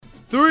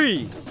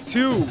3,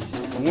 2,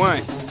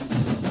 1.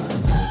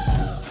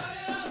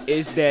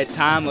 It's that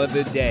time of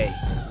the day.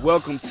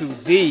 Welcome to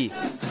the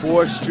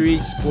 4th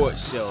Street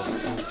Sports Show,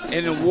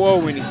 an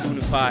award-winning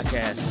student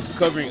podcast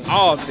covering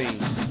all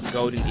things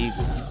Golden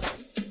Eagles.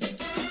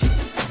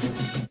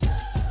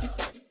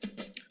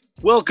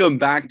 Welcome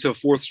back to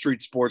 4th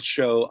Street Sports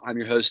Show. I'm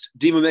your host,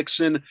 Dima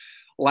Mixon.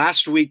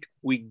 Last week,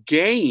 we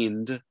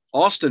gained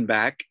Austin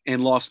back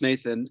and lost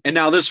Nathan. And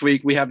now this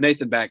week, we have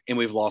Nathan back and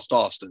we've lost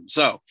Austin.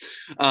 So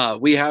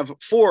we have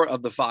 4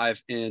 of the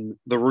 5 in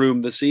the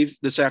room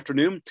this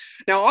afternoon.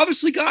 Now,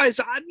 obviously, guys,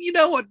 you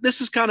know what?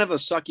 This is kind of a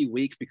sucky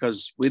week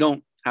because we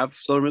don't have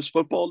Southern Miss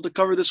football to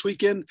cover this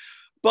weekend.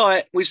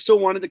 But we still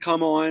wanted to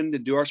come on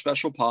and do our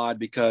special pod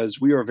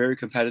because we are very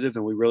competitive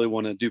and we really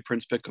want to do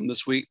Prince Pick'em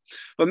this week.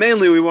 But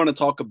mainly we want to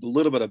talk a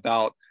little bit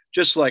about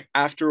just like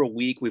after a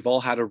week, we've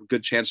all had a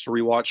good chance to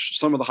rewatch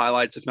some of the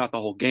highlights, if not the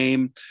whole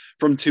game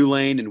from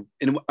Tulane.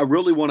 And I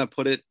really want to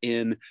put it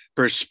in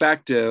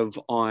perspective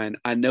on,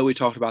 I know we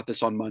talked about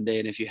this on Monday.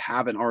 And if you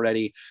haven't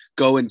already,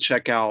 go and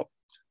check out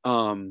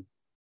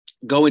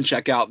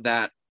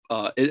that.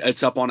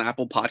 It's up on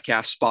Apple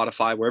Podcasts,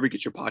 Spotify, wherever you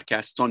get your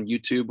podcasts. It's on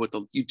YouTube with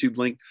the YouTube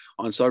link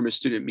on Southern Miss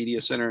Student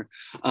Media Center.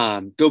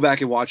 Go back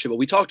and watch it. But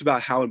we talked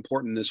about how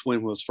important this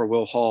win was for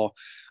Will Hall.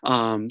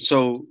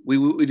 So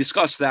we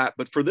discussed that.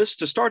 But for this,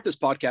 to start this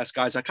podcast,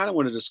 guys, I kind of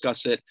want to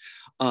discuss it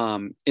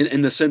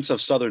in the sense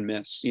of Southern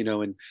Miss, you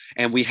know,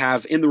 and we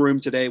have in the room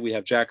today, we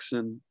have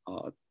Jackson.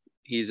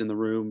 He's in the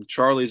room.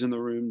 Charlie's in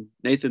the room.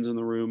 Nathan's in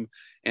the room.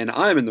 And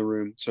I'm in the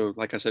room. So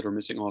like I said, we're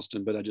missing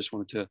Austin, but I just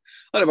wanted to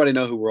let everybody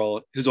know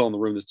who's all in the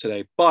room this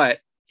today. But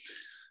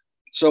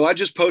so I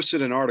just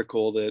posted an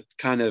article that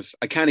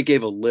I kind of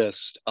gave a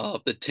list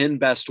of the 10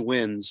 best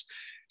wins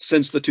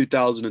since the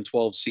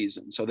 2012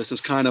 season. So this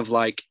is kind of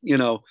like,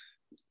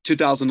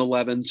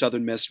 2011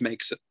 Southern Miss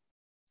makes it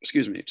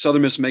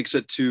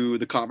to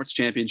the conference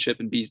championship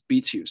and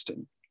beats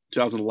Houston.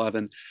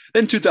 2011.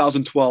 Then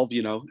 2012,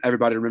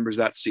 everybody remembers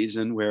that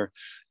season where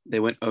they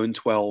went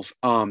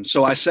 0-12.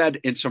 So I said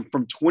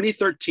from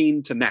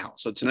 2013 to now.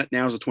 So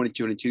now is the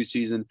 2022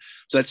 season.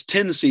 So that's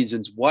 10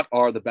 seasons. What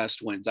are the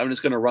best wins? I'm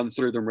just going to run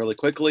through them really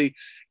quickly.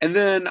 And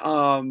then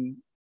I'll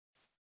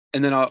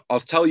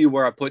tell you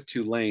where I put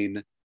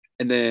Tulane.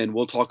 And then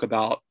we'll talk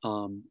about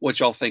what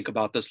y'all think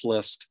about this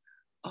list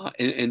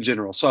in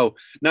general. So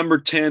number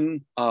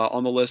 10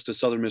 on the list is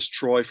Southern Miss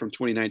Troy from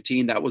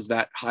 2019. That was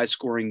that high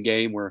scoring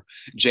game where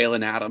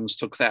Jalen Adams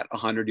took that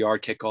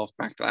 100-yard kickoff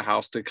back to the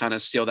house to kind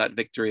of seal that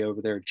victory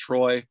over there at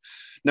Troy.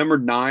 Number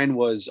 9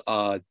 was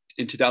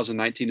in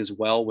 2019 as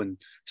well, when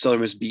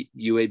Southern Miss beat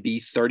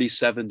UAB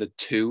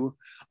 37-2.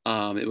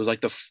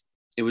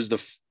 It was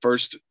the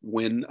first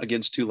win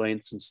against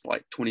Tulane since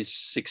like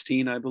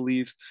 2016, I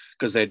believe,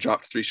 because they had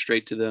dropped 3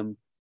 straight to them.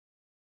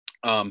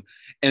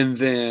 And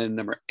then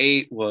number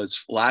 8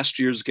 was last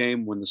year's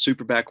game when the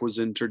Superback was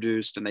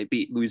introduced and they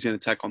beat Louisiana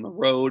Tech on the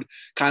road,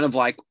 kind of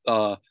like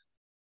the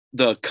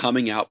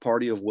coming out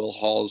party of Will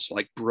Hall's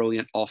like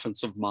brilliant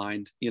offensive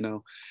mind,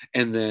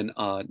 And then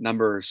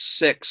number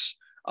 6,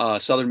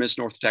 Southern Miss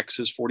North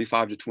Texas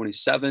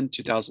 45-27,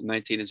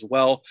 2019 as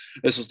well.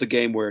 This was the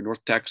game where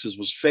North Texas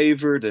was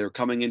favored. They were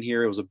coming in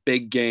here. It was a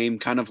big game,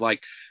 kind of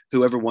like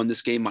whoever won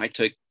this game might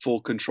take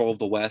full control of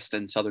the West,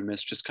 and Southern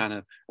Miss just kind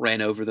of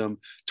ran over them.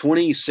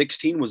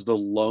 2016 was the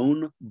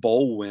lone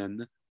bowl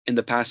win in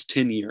the past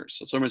 10 years.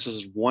 So Southern Miss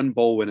has 1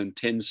 bowl win in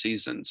 10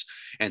 seasons,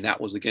 and that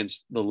was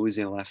against the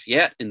Louisiana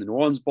Lafayette in the New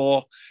Orleans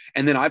Bowl.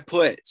 And then I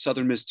put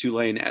Southern Miss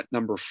Tulane at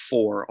number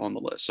 4 on the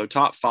list. So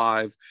top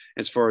 5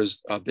 as far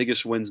as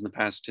biggest wins in the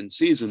past 10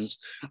 seasons,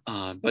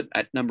 but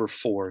at number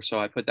 4. So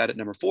I put that at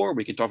number 4.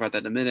 We can talk about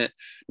that in a minute.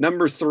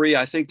 Number 3,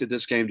 I think that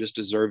this game just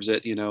deserves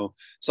it.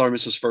 Southern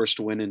Miss's first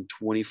win in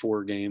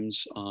 24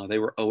 games. They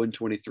were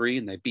 0-23,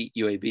 and they beat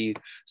UAB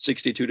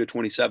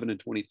 62-27 in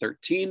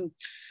 2013.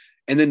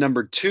 And then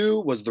number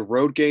 2 was the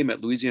road game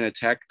at Louisiana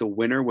Tech. The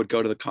winner would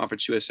go to the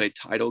Conference USA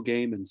title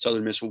game, and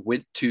Southern Miss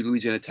went to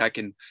Louisiana Tech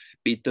and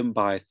beat them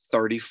by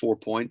 34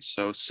 points.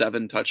 So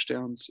 7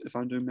 touchdowns, if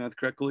I'm doing math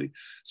correctly.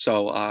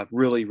 So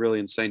really, really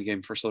insane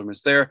game for Southern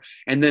Miss there.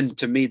 And then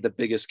to me, the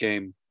biggest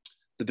game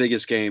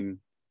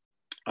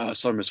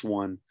Southern Miss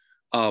won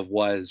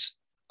was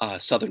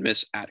Southern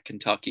Miss at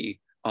Kentucky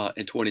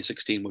in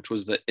 2016, which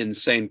was the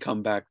insane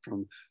comeback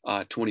from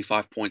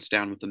 25 points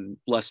down with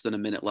less than a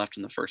minute left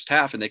in the first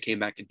half. And they came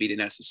back and beat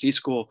an SEC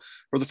school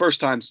for the first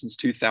time since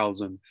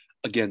 2000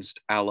 against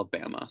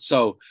Alabama.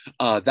 So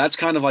that's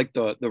kind of like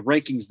the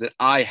rankings that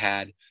I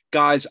had.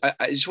 Guys,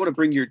 I just want to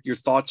bring your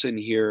thoughts in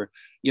here.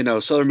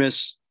 Southern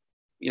Miss,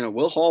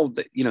 Will Hall,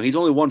 he's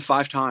only won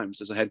 5 times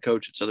as a head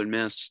coach at Southern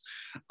Miss.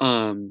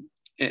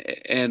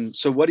 And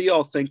so what do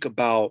y'all think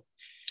about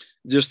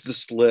just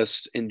this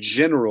list in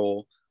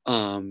general?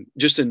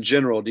 Just in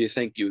general, do you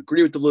think you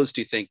agree with the list?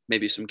 Do you think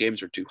maybe some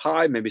games are too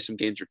high? Maybe some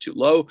games are too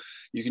low?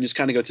 You can just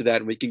kind of go through that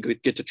and we can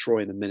get to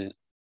Troy in a minute.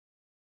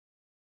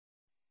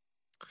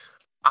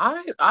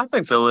 I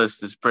think the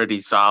list is pretty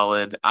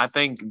solid. I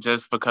think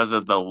just because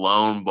of the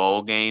lone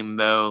bowl game,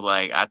 though,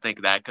 I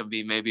think that could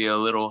be maybe a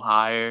little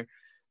higher.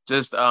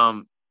 Just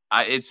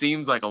it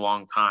seems like a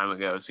long time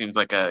ago. It seems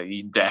like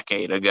a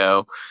decade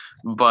ago,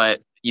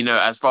 but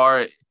as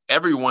far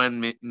every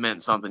win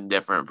meant something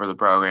different for the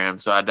program.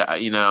 So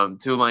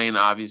Tulane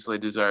obviously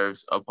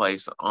deserves a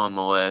place on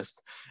the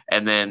list,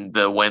 and then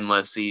the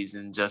winless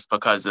season just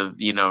because of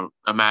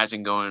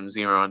imagine going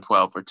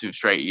 0-12 for 2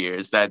 straight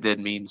years. That did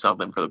mean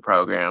something for the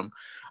program.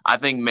 I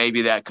think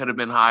maybe that could have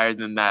been higher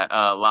than that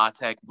La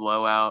Tech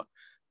blowout.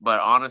 But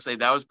honestly,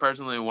 that was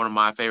personally one of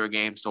my favorite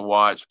games to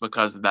watch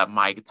because of that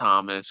Mike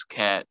Thomas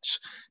catch.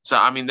 So,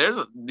 I mean,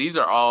 these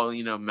are all,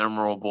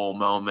 memorable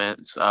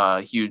moments,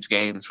 huge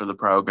games for the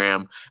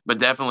program, but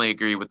definitely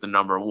agree with the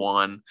number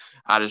one.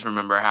 I just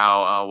remember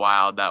how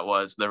wild that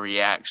was, the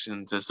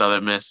reaction to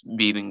Southern Miss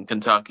beating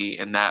Kentucky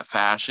in that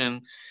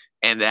fashion.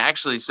 And it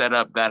actually set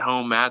up that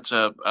home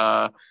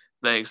matchup,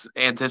 the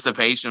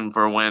anticipation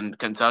for when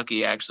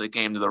Kentucky actually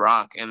came to the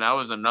Rock, and that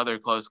was another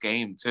close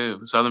game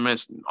too. Southern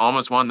Miss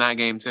almost won that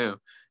game too,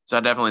 so I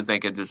definitely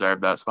think it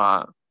deserved that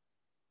spot.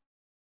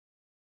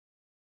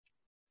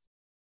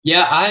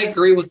 Yeah, I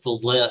agree with the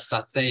list.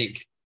 I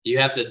think you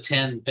have the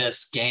 10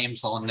 best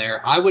games on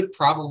there. I would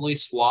probably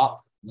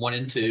swap 1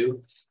 and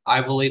 2. I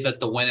believe that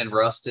the win in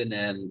Ruston,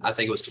 and I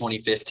think it was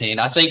 2015.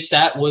 I think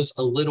that was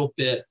a little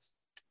bit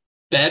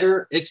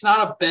better. It's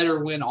not a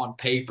better win on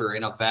paper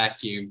in a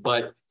vacuum,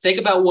 but think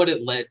about what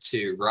it led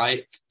to,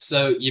 right?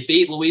 So you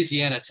beat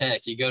Louisiana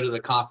Tech, you go to the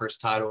conference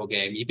title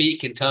game, you beat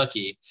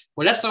Kentucky.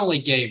 Well, that's only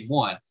game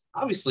one.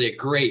 Obviously a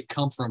great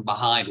come from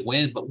behind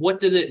win, but what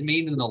did it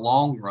mean in the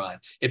long run?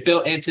 It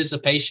built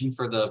anticipation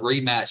for the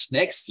rematch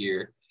next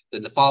year,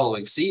 then the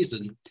following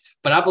season.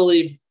 But I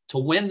believe to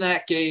win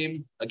that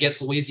game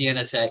against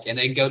Louisiana Tech and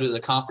then go to the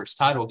conference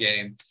title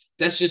game,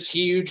 that's just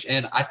huge.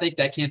 And I think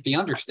that can't be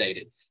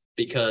understated,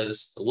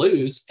 because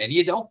lose and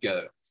you don't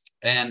go.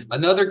 And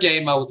another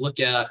game I would look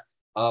at,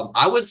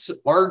 I would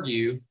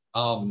argue,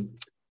 for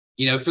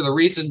the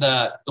reason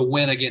that the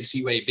win against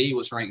UAB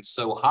was ranked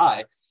so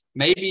high,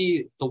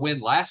 maybe the win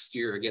last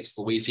year against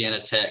Louisiana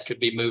Tech could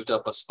be moved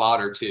up a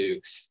spot or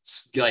two,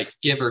 like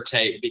give or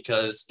take,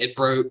 because it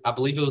broke, I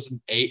believe it was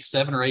an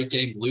 7 or 8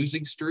 game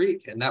losing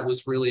streak. And that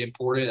was really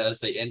important as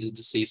they ended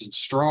the season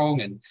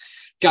strong and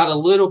got a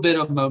little bit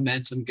of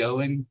momentum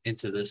going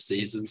into this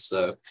season.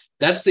 So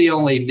that's the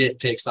only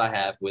nitpicks I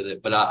have with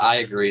it. But I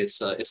agree.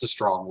 It's a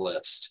strong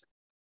list.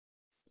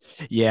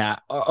 Yeah.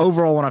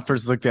 Overall, when I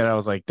first looked at it, I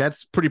was like,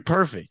 that's pretty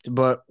perfect.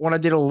 But when I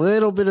did a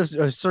little bit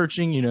of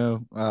searching,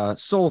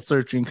 soul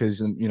searching,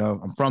 because,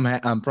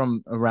 I'm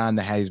from around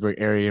the Hattiesburg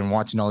area and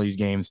watching all these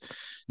games,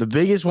 the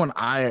biggest one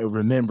I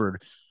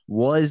remembered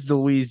was the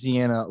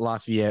Louisiana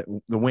Lafayette,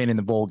 the win in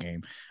the bowl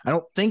game. I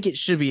don't think it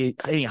should be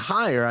any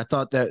higher. I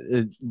thought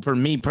that for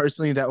me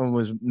personally, that one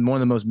was one of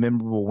the most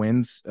memorable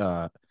wins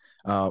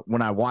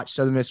when I watched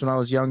Southern Miss when I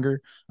was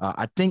younger.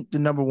 I think the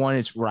number one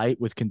is right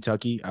with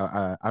Kentucky.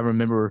 I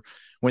remember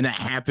when that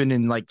happened,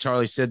 and like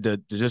Charlie said,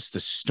 just the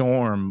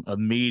storm of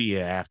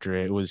media after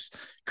it was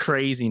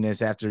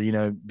craziness after,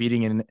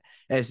 beating an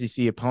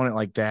SEC opponent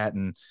like that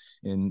and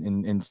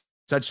in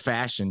such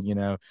fashion,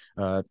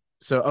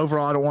 So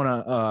overall, I don't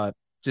want to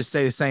just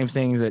say the same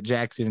things that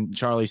Jackson and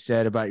Charlie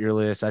said about your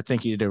list. I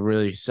think you did a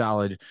really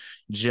solid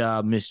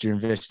job, Mr.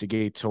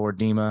 Investigator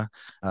Dima,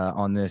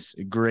 on this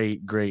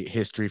great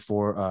history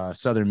for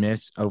Southern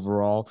Miss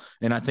overall.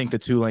 And I think the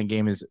Tulane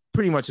game is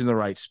pretty much in the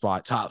right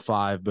spot, top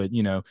 5, but,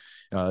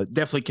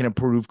 definitely can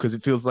improve, because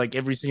it feels like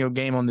every single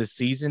game on this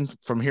season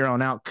from here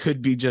on out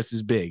could be just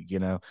as big,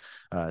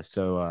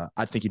 So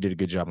I think you did a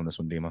good job on this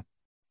one, Dima.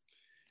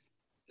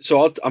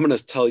 So I'm going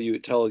to tell you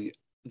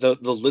the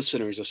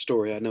listeners a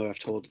story. I know I've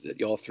told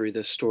y'all three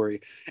this story.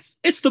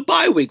 It's the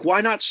bye week.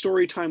 Why not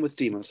story time with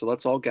Dima? So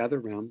let's all gather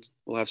around.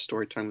 We'll have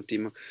story time with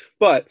Dima.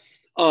 But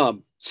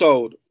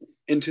so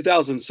in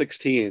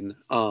 2016,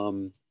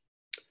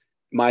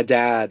 my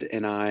dad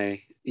and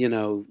I,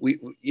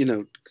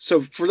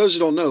 so for those who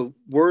don't know,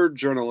 we're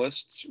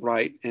journalists,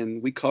 right?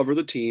 And we cover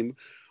the team.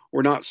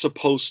 We're not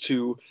supposed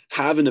to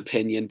have an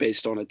opinion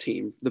based on the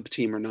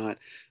team or not.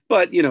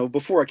 But,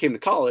 before I came to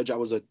college, I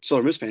was a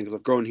Southern Miss fan because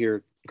I've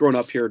grown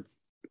up here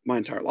my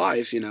entire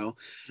life,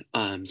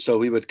 so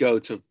we would go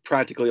to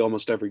practically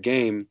almost every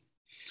game.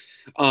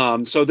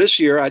 So this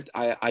year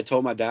I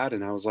told my dad,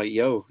 and I was like,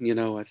 yo,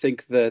 I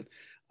think that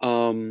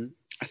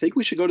I think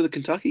we should go to the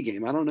Kentucky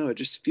game. I don't know. It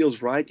just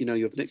feels right.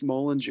 You have Nick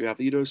Mullins, you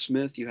have Ito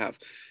Smith, you have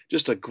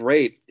just a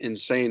great,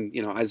 insane,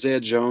 Isaiah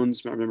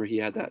Jones. I remember he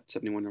had that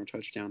 71-yard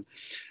touchdown.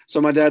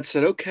 So my dad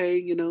said, okay,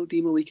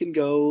 Dima, we can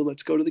go.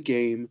 Let's go to the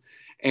game.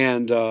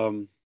 And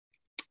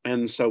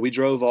so we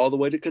drove all the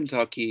way to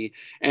Kentucky.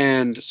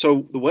 And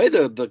so the way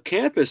the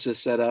campus is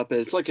set up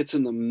is like it's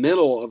in the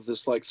middle of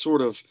this like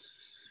sort of,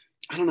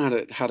 I don't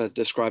know how to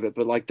describe it,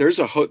 but like there was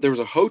a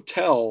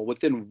hotel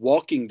within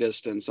walking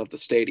distance of the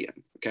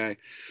stadium. Okay.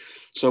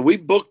 So we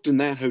booked in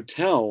that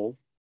hotel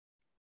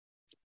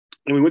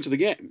and we went to the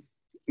game.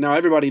 Now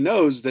everybody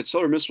knows that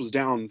Southern Miss was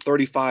down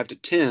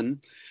 35-10.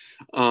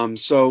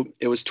 So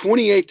it was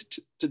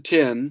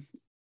 28-10.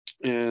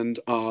 And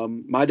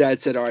my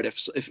dad said, all right,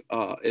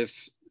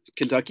 if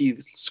Kentucky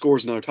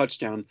scores another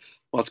touchdown,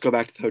 let's go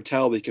back to the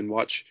hotel. We can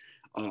watch,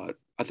 I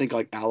think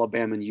like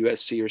Alabama and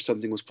USC or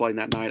something was playing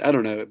that night. I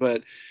don't know,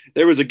 but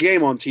there was a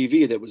game on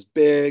TV that was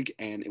big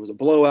and it was a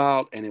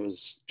blowout, and it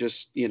was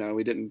just,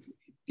 we didn't,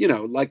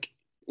 like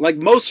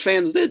most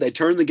fans did, they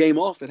turned the game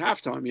off at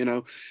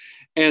halftime.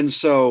 And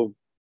so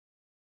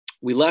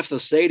we left the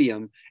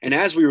stadium, and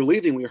as we were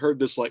leaving, we heard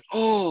this like,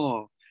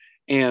 oh,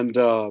 and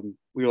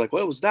we were like,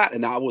 what was that?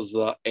 And that was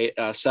the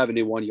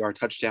 71-yard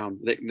touchdown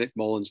that Nick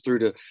Mullins threw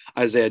to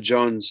Isaiah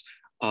Jones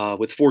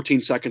with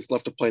 14 seconds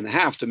left to play in the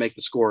half to make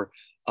the score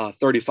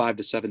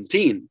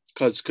 35-17,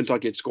 because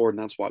Kentucky had scored,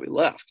 and that's why we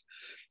left.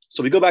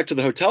 So we go back to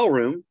the hotel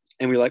room,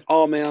 and we're like,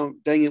 oh, man,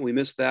 dang it, we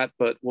missed that,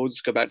 but we'll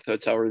just go back to the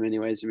hotel room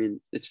anyways. I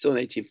mean, it's still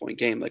an 18-point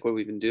game. Like, what have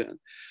we been doing?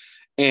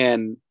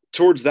 And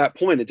towards that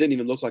point, it didn't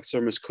even look like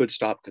Southern Miss could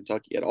stop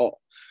Kentucky at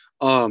all.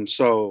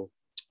 So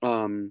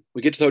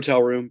we get to the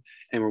hotel room,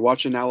 and we're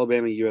watching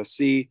Alabama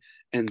USC,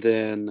 and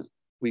then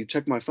we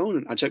check my phone,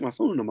 and I check my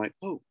phone, and I'm like,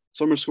 oh,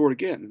 Summer scored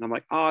again. And I'm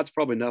like, it's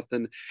probably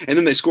nothing. And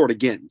then they scored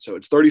again. So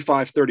it's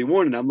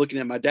 35-31. And I'm looking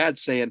at my dad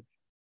saying,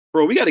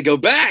 bro, we got to go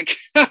back.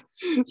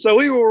 So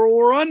we will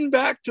run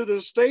back to the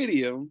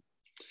stadium,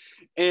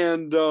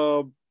 and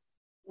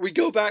we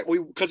go back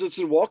because it's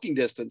in walking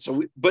distance.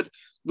 But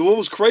what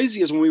was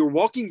crazy is when we were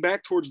walking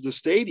back towards the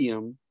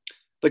stadium,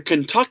 the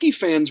Kentucky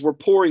fans were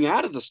pouring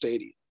out of the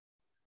stadium.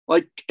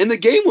 Like, and the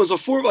game was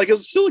it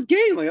was still a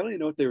game. Like, I don't even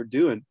know what they were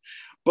doing.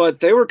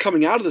 But they were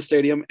coming out of the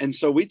stadium, and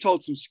so we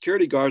told some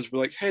security guards, we're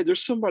like, hey,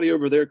 there's somebody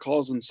over there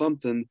causing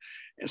something.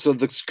 And so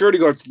the security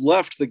guards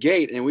left the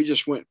gate, and we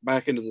just went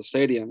back into the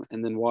stadium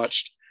and then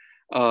watched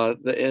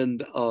the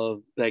end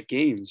of that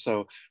game.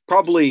 So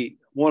probably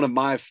one of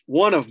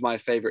my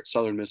favorite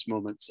Southern Miss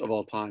moments of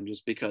all time,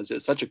 just because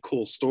it's such a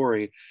cool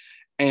story.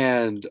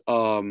 And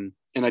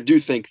I do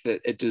think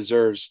that it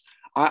deserves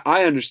 –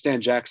 I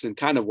understand, Jackson,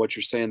 kind of what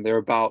you're saying there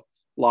about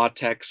La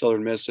Tech,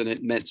 Southern Miss, and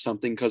it meant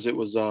something because it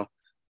was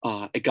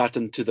it got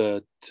them to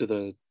the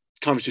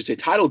Conference USA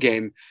title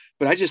game.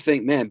 But I just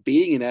think, man,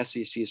 beating an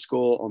SEC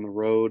school on the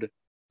road,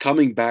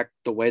 coming back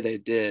the way they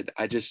did,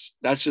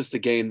 that's just a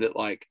game that,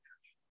 like,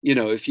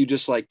 if you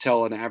just like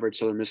tell an average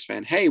Southern Miss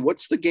fan, hey,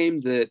 what's the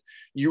game that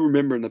you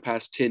remember in the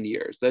past 10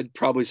 years? They'd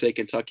probably say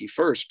Kentucky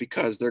first,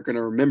 because they're going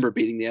to remember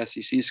beating the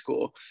SEC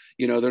school.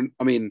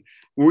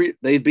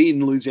 They've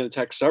beaten Louisiana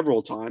Tech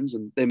several times,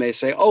 and they may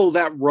say, oh,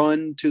 that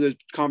run to the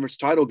conference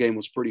title game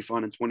was pretty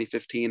fun in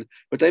 2015,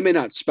 but they may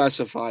not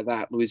specify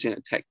that Louisiana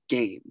Tech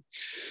game.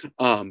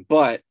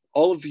 But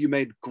all of you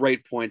made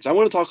great points. I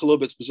want to talk a little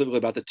bit specifically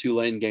about the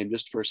Tulane game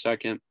just for a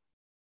second.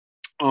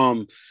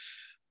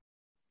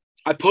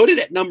 I put it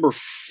at number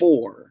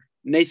 4.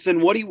 Nathan,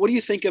 what do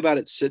you think about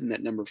it sitting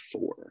at number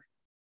 4?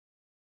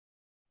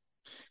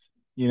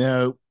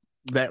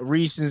 That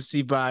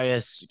recency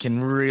bias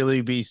can really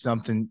be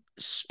something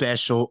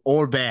special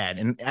or bad.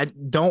 And I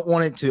don't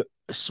want it to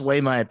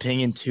sway my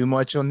opinion too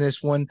much on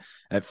this one.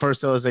 At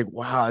first, I was like,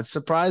 wow, it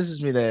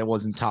surprises me that it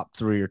wasn't top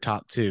 3 or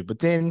top 2. But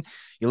then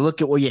you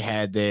look at what you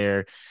had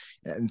there.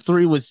 And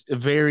 3 was a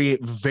very,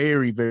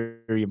 very,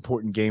 very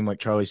important game. Like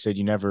Charlie said,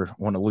 you never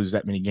want to lose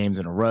that many games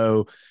in a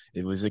row.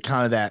 It was a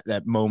kind of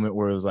that moment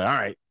where it was like,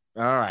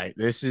 all right,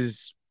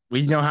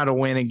 we know how to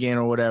win again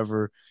or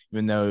whatever,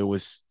 even though it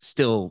was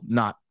still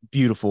not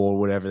beautiful or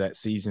whatever that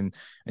season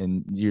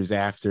and years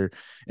after.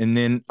 And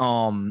then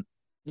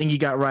then you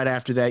got right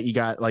after that, you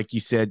got, like you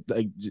said,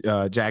 like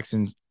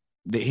Jackson,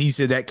 he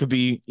said that could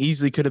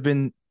have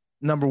been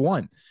number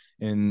 1.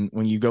 And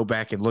when you go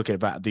back and look at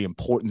about the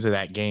importance of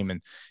that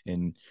game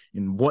and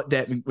what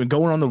that when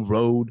going on the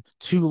road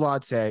to La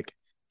Tech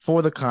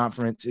for the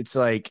conference, it's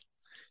like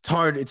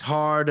it's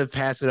hard to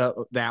pass it up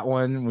that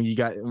one when you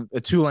got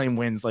a Tulane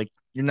wins. Like,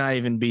 you're not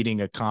even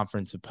beating a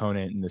conference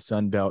opponent in the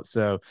Sun Belt.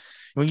 So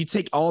when you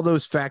take all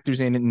those factors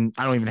in, and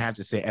I don't even have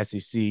to say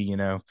SEC,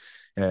 even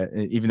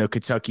though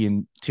Kentucky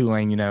and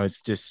Tulane,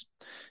 it's just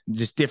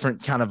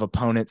different kind of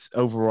opponents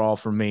overall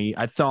for me.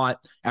 I thought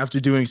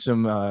after doing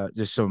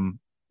some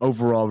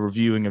overall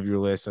reviewing of your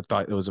list, I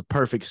thought it was a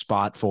perfect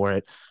spot for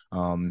it.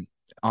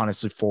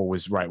 Honestly, 4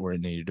 was right where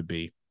it needed to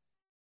be.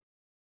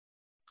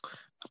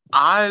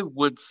 I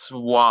would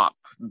swap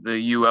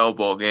the UL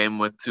Bowl game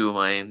with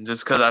Tulane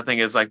just because I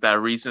think it's like that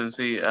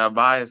recency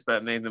bias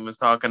that Nathan was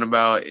talking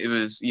about. It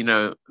was,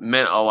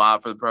 meant a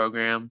lot for the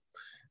program.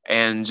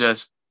 And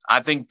just,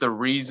 I think the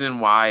reason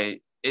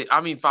why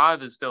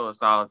 5 is still a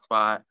solid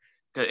spot.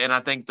 And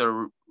I think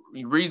the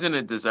reason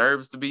it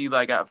deserves to be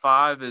like at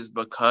 5 is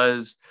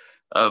because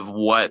of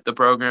what the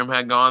program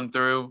had gone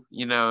through.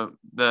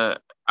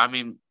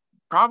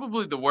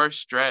 Probably the worst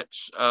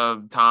stretch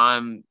of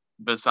time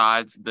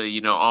besides the,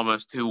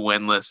 almost 2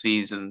 winless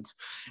seasons.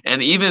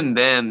 And even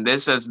then,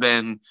 this has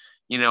been,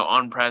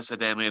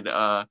 unprecedented.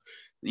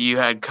 You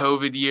had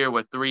COVID year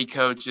with 3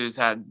 coaches,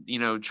 had,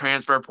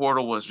 transfer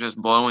portal was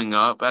just blowing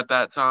up at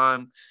that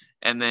time.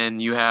 And then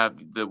you have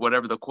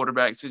whatever the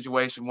quarterback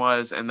situation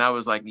was. And that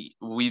was like,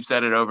 we've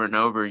said it over and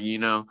over,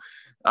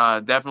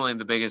 definitely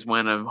the biggest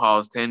win of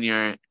Hall's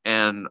tenure,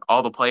 and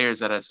all the players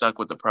that had stuck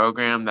with the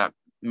program that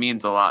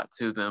means a lot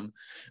to them.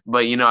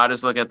 But, I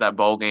just look at that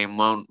bowl game,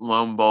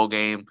 lone bowl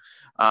game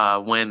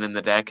win in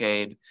the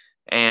decade.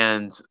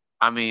 And,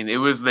 I mean, it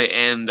was the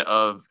end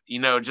of,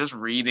 just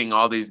reading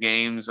all these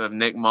games of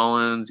Nick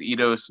Mullins,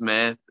 Ito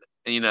Smith.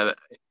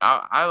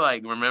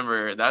 I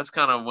remember that's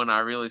kind of when I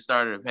really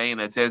started paying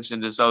attention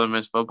to Southern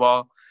Miss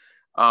football.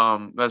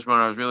 That's when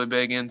I was really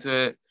big into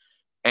it.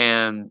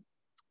 And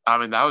I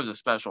mean, that was a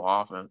special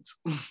offense.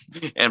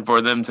 And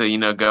for them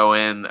to, go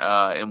in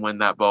and win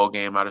that bowl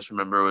game, I just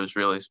remember it was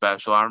really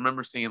special. I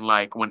remember seeing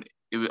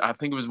I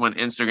think it was when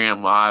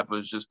Instagram Live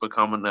was just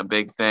becoming a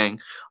big thing.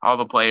 All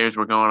the players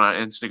were going on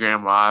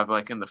Instagram Live,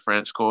 in the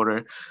French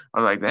Quarter. I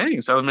was like,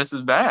 dang, Southern Miss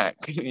is back,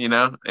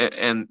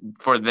 And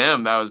for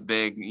them, that was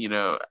big,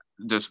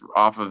 just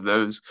off of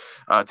those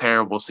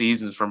terrible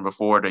seasons from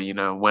before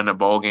to, win a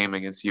bowl game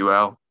against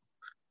UL.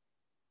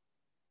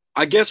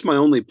 I guess my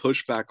only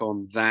pushback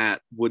on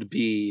that would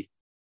be,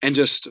 and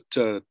just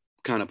to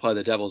kind of play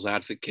the devil's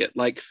advocate,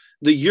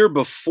 the year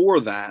before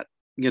that,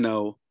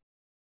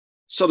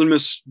 Southern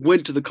Miss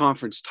went to the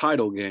conference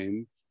title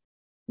game,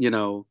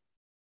 so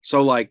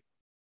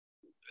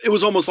it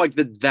was almost like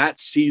that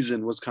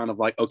season was kind of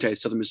like, okay,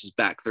 Southern Miss is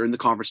back. They're in the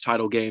conference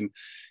title game,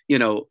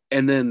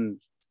 and then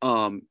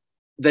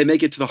they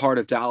make it to the Heart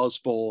of Dallas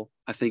Bowl.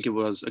 I think it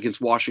was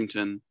against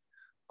Washington.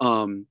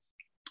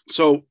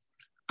 So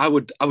I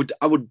would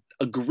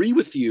agree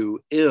with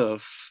you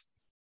if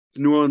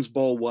the New Orleans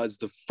Bowl was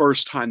the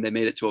first time they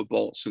made it to a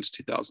bowl since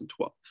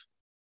 2012,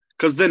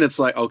 because then it's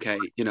like, okay,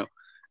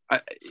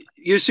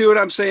 you see what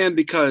I'm saying?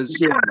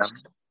 Because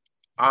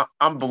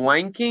I'm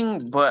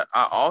blanking, but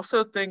I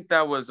also think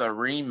that was a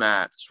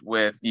rematch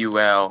with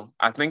UL.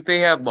 I think they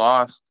had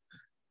lost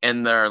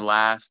in their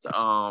last.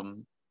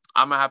 I'm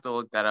gonna have to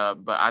look that up,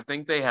 but I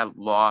think they had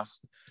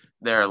lost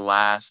their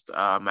last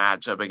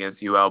matchup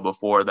against UL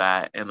before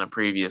that in the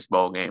previous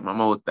bowl game. I'm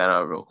gonna look that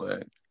up real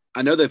quick.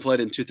 I know they played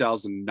in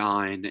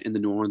 2009 in the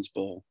New Orleans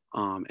Bowl,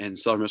 and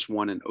Southern Miss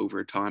won in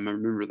overtime. I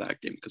remember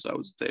that game because I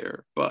was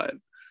there. But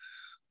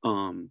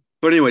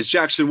anyways,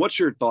 Jackson, what's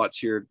your thoughts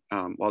here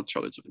while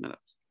Charlie's looking it up?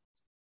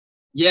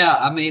 Yeah,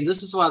 I mean,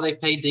 this is why they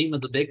pay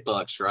Dima the big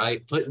bucks,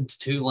 right? Putting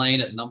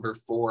Tulane at number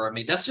 4. I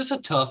mean, that's just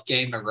a tough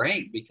game to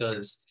rank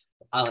because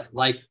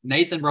like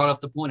Nathan brought up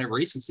the point of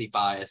recency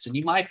bias, and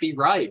you might be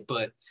right,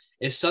 but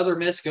if Southern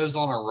Miss goes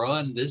on a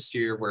run this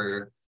year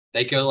where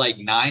they go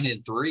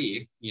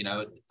 9-3,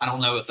 I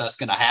don't know if that's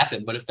going to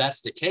happen, but if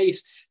that's the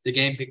case, the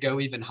game could go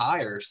even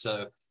higher.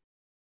 So,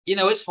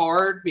 it's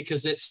hard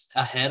because it's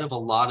ahead of a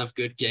lot of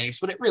good games,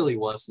 but it really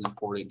was an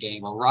important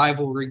game, a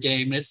rivalry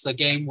game. It's a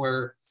game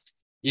where,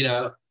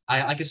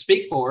 I can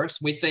speak for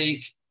us. We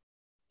think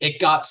it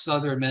got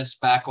Southern Miss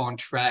back on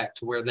track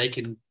to where they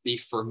can be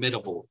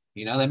formidable.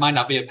 They might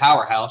not be a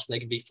powerhouse, but they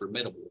can be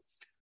formidable.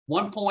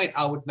 One point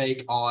I would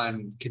make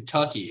on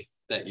Kentucky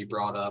that you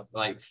brought up,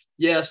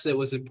 yes, it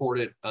was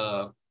important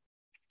to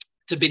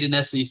beat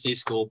an SEC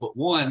school, but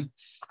one,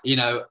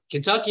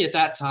 Kentucky at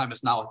that time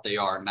is not what they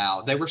are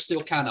now. They were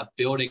still kind of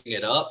building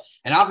it up,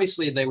 and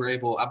obviously they were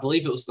able. I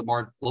believe it was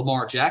the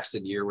Lamar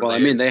Jackson year.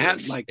 They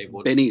had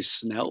Benny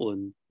Snell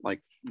and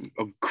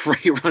a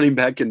great running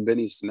back in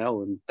Benny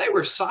Snell, and they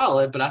were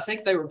solid, but I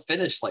think they were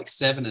finished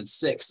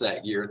 7-6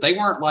 that year. They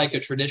weren't a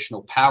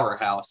traditional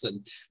powerhouse.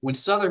 And when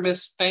Southern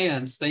Miss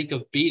fans think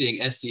of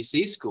beating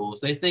SEC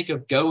schools, they think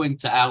of going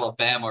to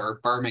Alabama or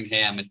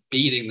Birmingham and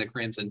beating the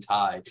Crimson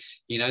Tide.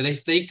 They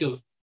think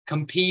of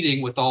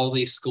competing with all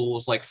these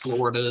schools like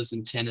Florida's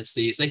and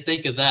Tennessee's. They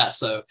think of that.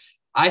 So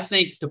I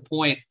think the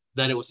point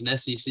that it was an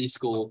SEC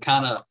school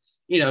kind of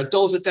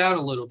dulls it down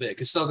a little bit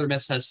because Southern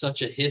Miss has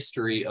such a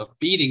history of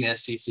beating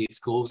SEC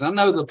schools. I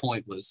know the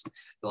point was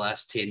the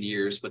last 10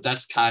 years, but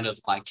that's kind of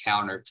my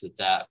counter to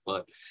that.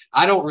 But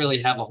I don't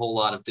really have a whole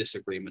lot of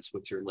disagreements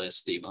with your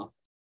list, Dima.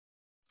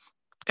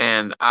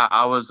 And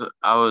I was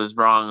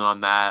wrong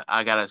on that.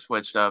 I got it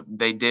switched up.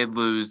 They did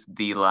lose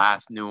the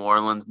last New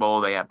Orleans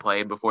Bowl they had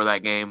played before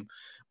that game,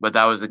 but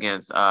that was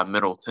against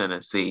Middle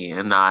Tennessee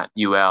and not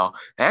UL.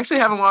 They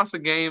actually haven't lost a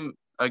game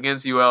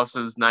against UL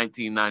since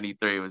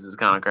 1993, which is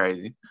kind of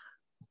crazy.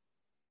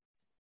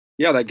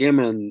 Yeah, that game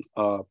in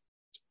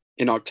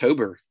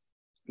October.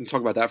 We'll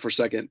talk about that for a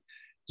second.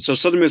 So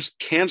Southern Miss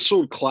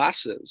canceled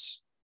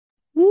classes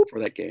for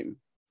that game.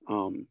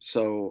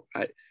 So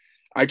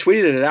I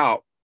tweeted it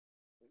out,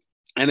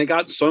 and it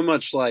got so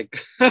much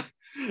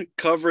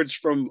coverage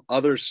from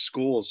other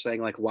schools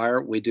saying why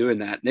aren't we doing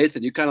that?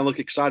 Nathan, you kind of look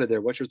excited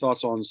there. What's your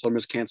thoughts on Southern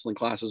Miss canceling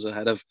classes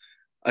ahead of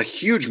a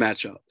huge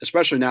matchup,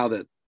 especially now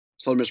that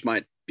Southern Miss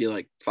might be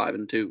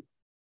 5-2?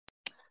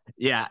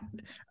 Yeah,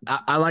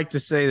 I like to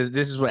say that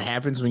this is what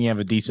happens when you have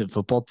a decent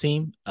football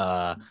team.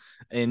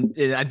 And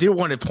I do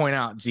want to point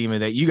out, Zima,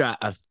 that you got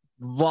a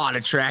lot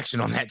of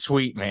traction on that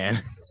tweet, man.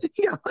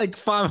 You got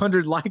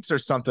 500 likes or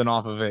something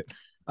off of it.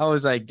 I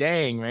was like,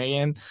 dang,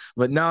 man.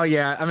 But no,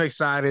 yeah, I'm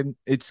excited.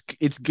 It's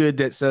good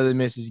that Southern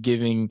Miss is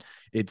giving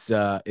its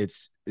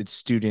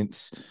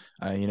students,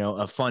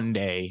 a fun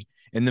day.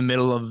 in the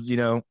middle of,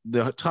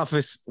 the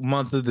toughest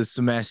month of the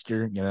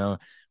semester.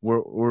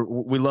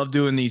 We love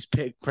doing these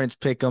Prince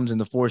Pick'ems in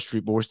the 4th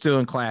Street, but we're still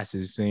in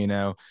classes.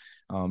 So,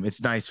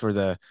 it's nice for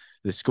the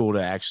school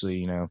to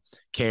actually,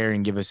 care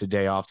and give us a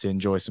day off to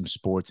enjoy some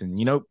sports. And,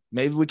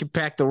 maybe we could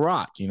pack the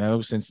rock,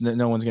 since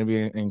no one's going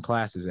to be in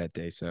classes that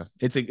day. So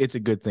it's a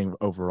good thing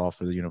overall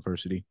for the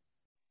university.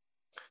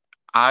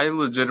 I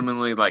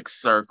legitimately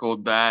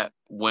circled that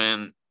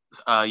when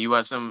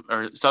USM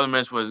or Southern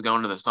Miss was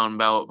going to the Sun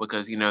Belt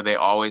because, they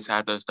always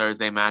had those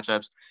Thursday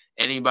matchups.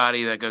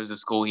 Anybody that goes to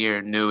school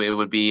here knew it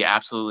would be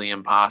absolutely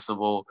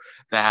impossible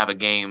to have a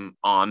game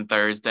on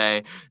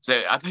Thursday. So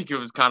I think it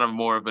was kind of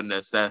more of a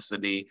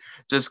necessity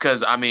just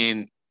because,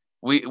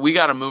 we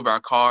got to move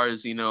our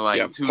cars, 2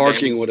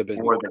 parking days would have been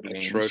before the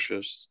games.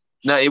 atrocious.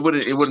 No, it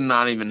would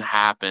not even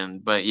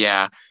happen. But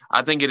yeah,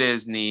 I think it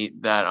is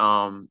neat that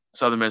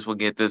Southern Miss will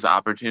get this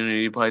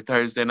opportunity to play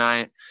Thursday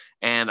night.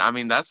 And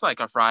that's like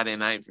a Friday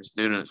night for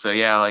students. So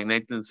yeah, like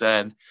Nathan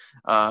said,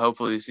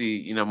 hopefully we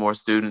see, more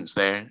students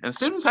there. And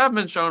students have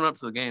been showing up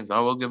to the games. I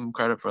will give them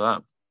credit for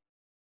that.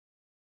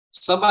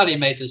 Somebody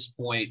made this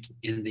point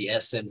in the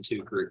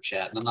SM2 group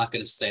chat, and I'm not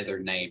going to say their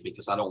name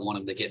because I don't want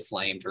them to get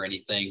flamed or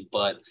anything.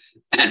 But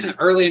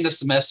early in the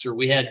semester,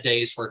 we had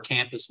days where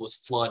campus was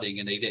flooding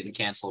and they didn't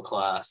cancel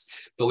class.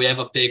 But we have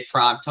a big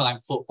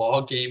primetime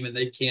football game and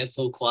they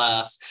cancel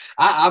class.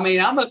 I'm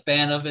a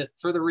fan of it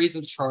for the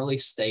reasons Charlie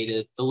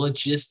stated. The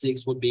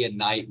logistics would be a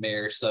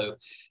nightmare. So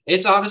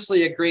it's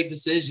honestly a great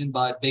decision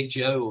by Big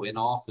Joe in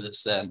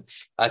office. And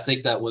I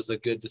think that was a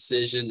good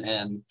decision.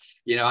 And,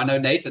 I know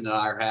Nathan and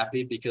I are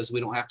happy because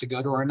we don't have to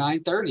go to our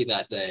 9:30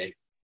 that day.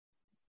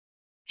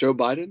 Joe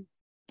Biden?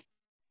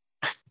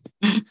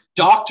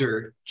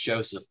 Dr.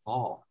 Joseph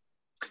Paul.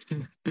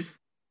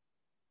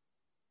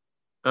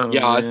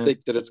 I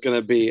think that it's going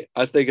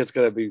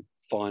to be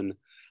fun.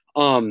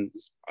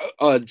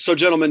 So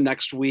gentlemen,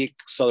 next week,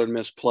 Southern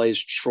Miss plays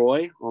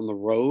Troy on the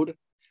road.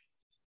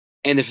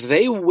 And if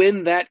they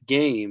win that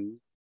game,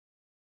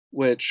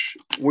 which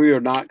we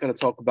are not going to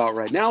talk about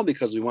right now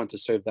because we want to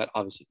save that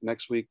obviously for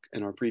next week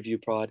in our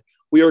preview pod,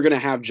 we are going to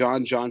have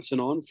John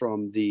Johnson on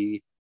from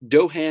the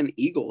Dohan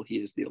Eagle. He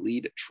is the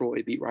lead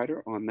Troy beat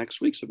writer on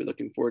next week. So we'll be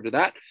looking forward to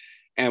that.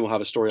 And we'll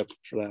have a story up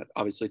for that,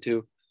 obviously,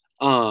 too.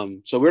 So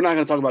we're not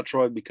going to talk about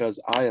Troy because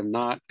I am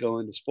not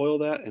going to spoil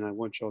that. And I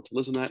want y'all to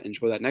listen to that,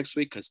 enjoy that next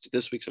week because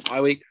this week's a bye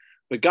week.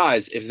 But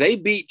guys, if they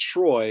beat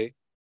Troy,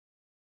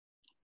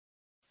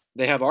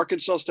 they have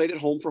Arkansas State at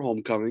home for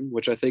homecoming,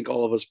 which I think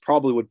all of us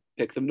probably would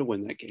pick them to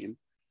win that game.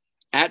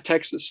 At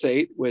Texas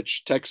State,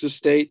 which Texas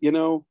State,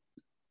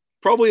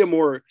 probably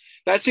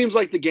that seems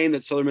like the game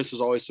that Southern Miss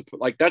is always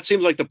that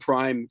seems like the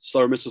prime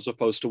Southern Miss is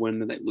supposed to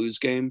win and they lose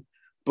game.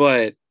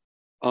 But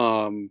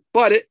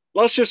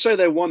let's just say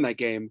they won that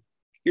game.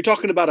 You're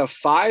talking about a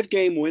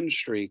 5-game win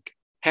streak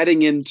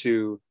heading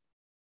into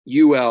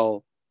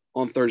UL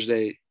on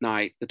Thursday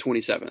night, the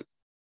 27th.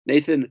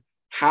 Nathan,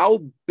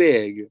 how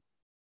big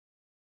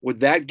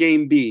would that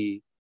game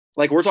be?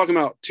 We're talking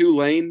about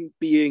Tulane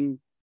being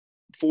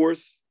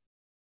 4th.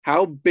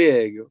 How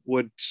big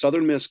would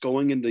Southern Miss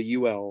going into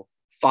UL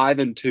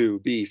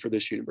 5-2 be for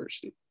this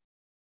university?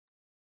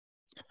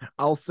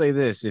 I'll say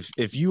this: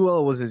 if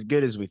UL was as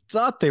good as we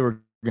thought they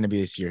were going to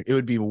be this year, it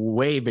would be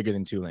way bigger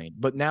than Tulane.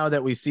 But now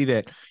that we see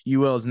that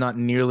UL is not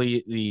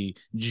nearly the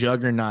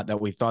juggernaut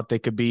that we thought they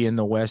could be in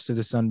the west of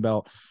the Sun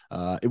Belt,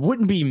 it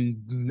wouldn't be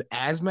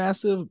as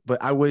massive,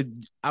 but I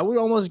would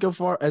almost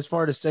go as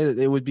far to say that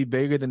it would be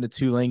bigger than the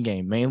Tulane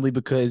game, mainly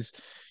because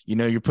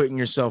you're putting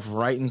yourself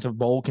right into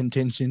bowl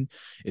contention.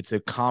 It's a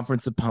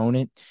conference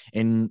opponent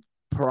and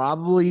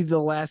probably the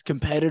last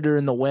competitor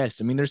in the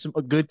West. There's some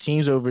good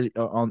teams over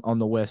on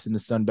the West in the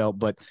Sun Belt,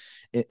 but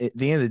at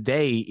the end of the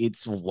day,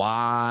 it's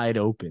wide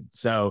open.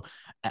 So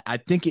I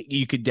think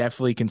you could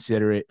definitely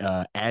consider it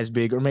as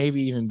big or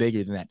maybe even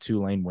bigger than that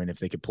Tulane win if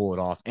they could pull it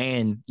off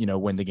and,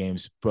 win the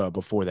games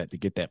before that to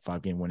get that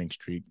 5-game winning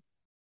streak.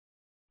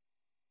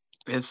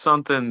 It's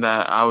something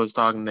that I was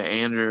talking to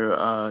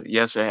Andrew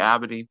yesterday,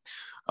 Abity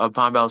of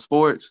Pine Belt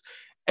Sports.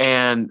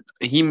 And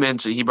he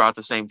brought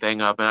the same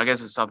thing up. And I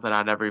guess it's something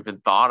I never even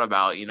thought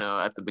about,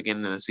 at the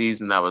beginning of the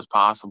season that was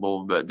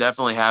possible. But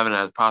definitely having it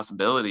as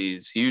possibility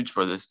is huge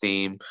for this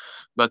team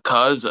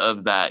because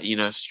of that,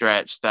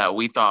 stretch that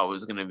we thought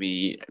was going to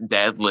be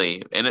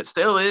deadly. And it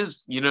still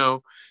is,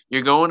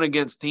 you're going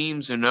against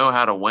teams who know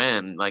how to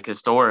win,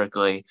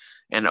 historically.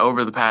 And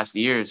over the past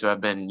years who have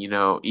been,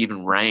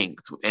 even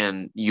ranked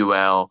in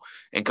UL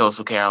and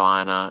Coastal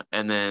Carolina.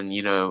 And then,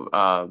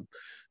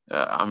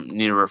 I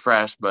need to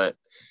refresh, but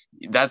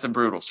that's a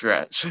brutal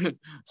stretch.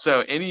 So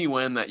any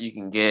win that you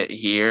can get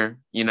here,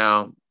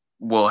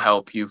 will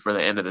help you for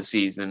the end of the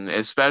season,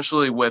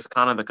 especially with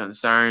kind of the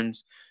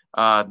concerns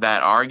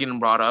that are getting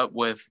brought up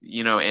with,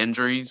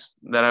 injuries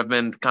that have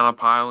been kind of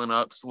piling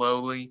up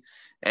slowly,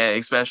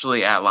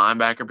 especially at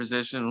linebacker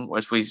position,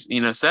 which we,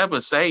 said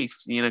was safe,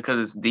 because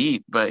it's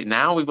deep, but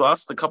now we've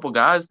lost a couple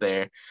guys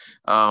there.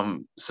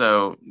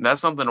 So that's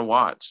something to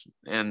watch.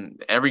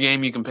 And every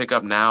game you can pick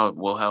up now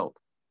will help.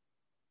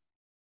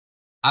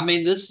 I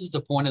mean, this is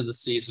the point of the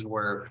season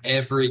where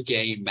every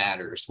game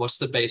matters. What's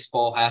the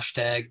baseball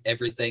hashtag?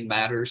 Everything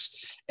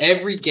matters.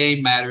 Every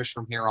game matters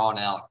from here on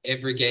out.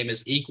 Every game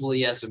is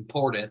equally as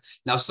important.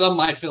 Now, some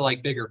might feel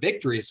like bigger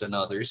victories than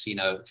others. You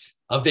know,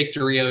 a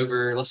victory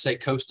over, let's say,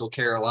 Coastal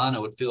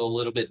Carolina would feel a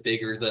little bit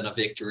bigger than a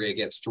victory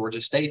against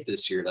Georgia State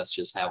this year. That's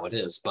just how it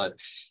is. But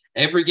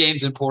every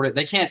game's important.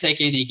 They can't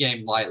take any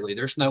game lightly.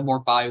 There's no more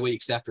bye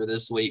weeks after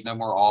this week, no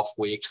more off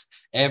weeks.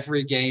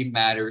 Every game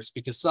matters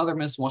because Southern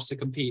Miss wants to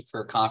compete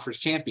for a conference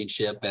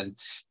championship. And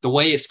the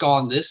way it's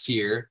gone this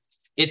year,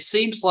 it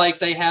seems like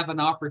they have an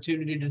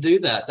opportunity to do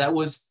that. That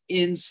was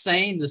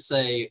insane to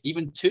say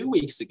even 2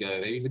 weeks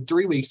ago, even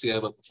 3 weeks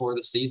ago, but before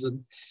the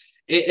season.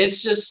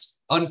 It's just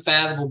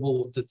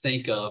unfathomable to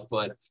think of,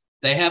 but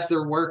they have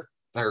their work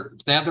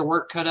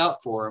cut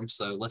out for them.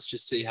 So let's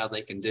just see how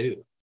they can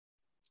do.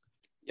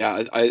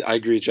 Yeah, I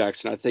agree,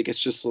 Jackson. I think it's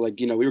just like,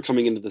 we were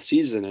coming into the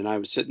season and I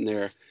was sitting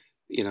there,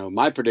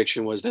 my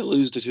prediction was they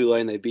lose to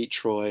Tulane, they beat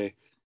Troy,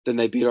 then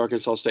they beat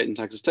Arkansas State and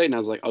Texas State. And I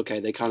was like, okay,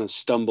 they kind of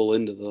stumble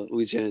into the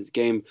Louisiana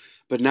game.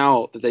 But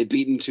now that they've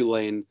beaten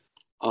Tulane,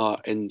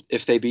 and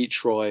if they beat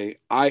Troy,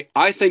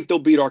 I think they'll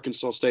beat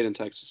Arkansas State and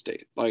Texas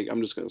State. Like,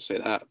 I'm just going to say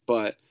that.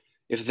 But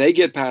if they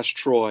get past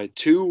Troy,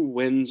 2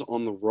 wins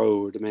on the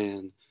road,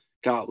 man,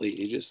 golly,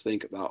 you just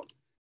think about,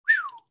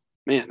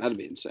 man, that'd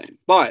be insane.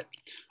 But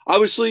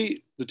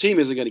obviously, the team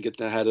isn't going to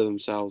get ahead of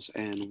themselves,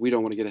 and we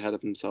don't want to get ahead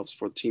of themselves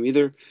for the team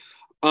either.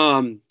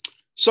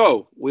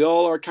 So we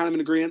all are kind of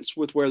in agreement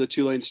with where the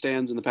Tulane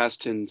stands in the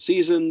past 10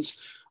 seasons.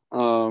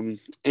 And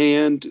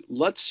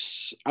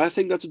I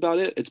think that's about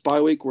it. It's bye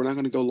week. We're not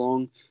going to go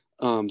long.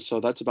 So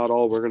that's about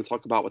all we're going to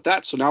talk about with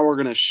that. So now we're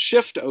going to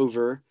shift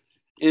over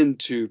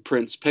into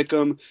Prince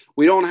Pick'em.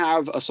 We don't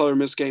have a Southern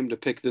Miss game to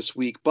pick this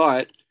week,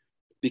 but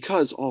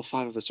because all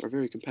 5 of us are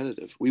very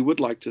competitive, we would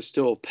like to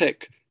still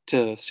pick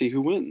to see who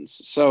wins.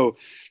 So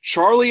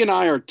Charlie and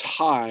I are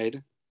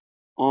tied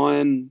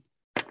on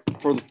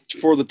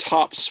for the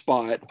top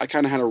spot. I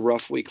kind of had a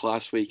rough week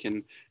last week,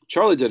 and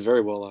Charlie did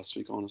very well last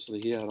week,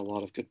 honestly. He had a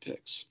lot of good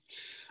picks.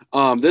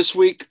 This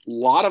week, a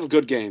lot of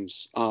good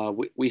games.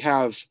 We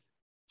have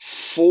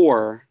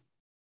 4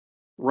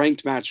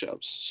 ranked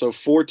matchups. So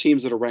 4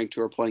 teams that are ranked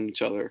who are playing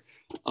each other.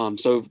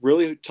 So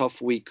really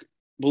tough week.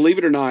 Believe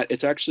it or not,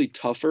 it's actually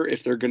tougher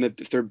if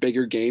they're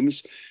bigger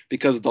games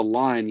because the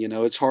line,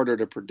 it's harder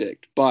to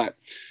predict. But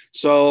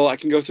so I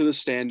can go through the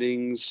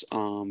standings.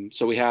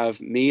 So we have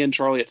me and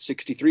Charlie at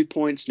 63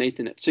 points,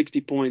 Nathan at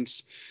 60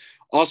 points,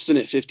 Austin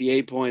at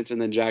 58 points,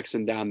 and then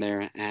Jackson down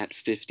there at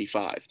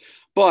 55.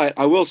 But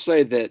I will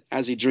say that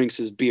as he drinks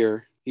his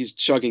beer, he's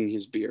chugging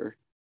his beer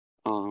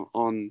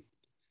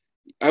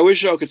I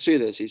wish y'all could see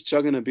this. He's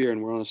chugging a beer,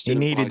 and we're on a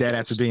student He needed podcast. that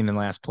after being in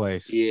last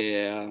place.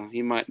 Yeah,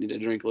 he might need to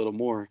drink a little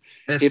more.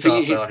 It's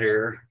tough out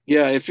here.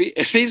 Yeah, if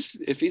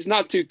he's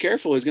not too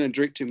careful, he's going to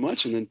drink too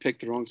much and then pick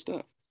the wrong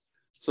stuff.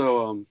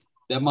 So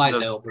that might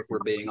help if we're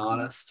being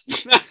honest.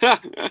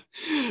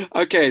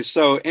 Okay,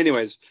 so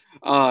anyways,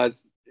 the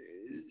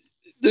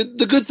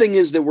good thing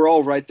is that we're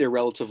all right there,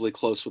 relatively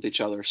close with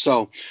each other.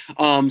 So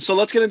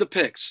let's get into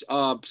picks.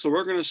 So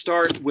we're going to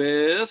start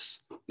with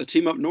the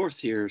team up north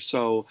here.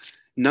 So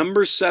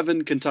number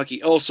 7,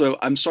 Kentucky. Also,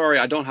 I'm sorry,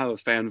 I don't have a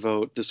fan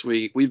vote this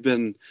week.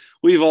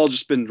 We've all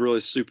just been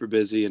really super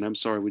busy, and I'm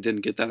sorry we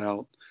didn't get that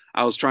out.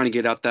 I was trying to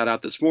get that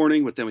out this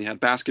morning, but then we had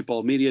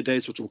basketball media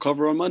days, which we'll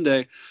cover on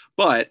Monday.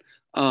 But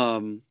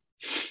so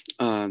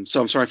I'm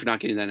sorry for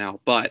not getting that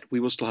out, but we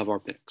will still have our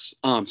picks.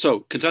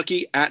 So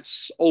Kentucky at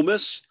Ole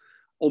Miss.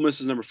 Ole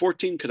Miss is number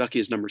 14. Kentucky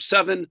is number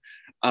 7.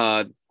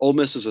 Ole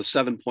Miss is a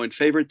 7-point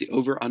favorite. The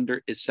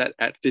over-under is set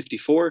at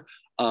 54.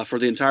 For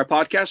the entire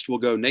podcast, we'll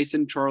go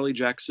Nathan, Charlie,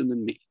 Jackson,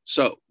 and me.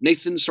 So,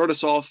 Nathan, start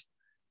us off.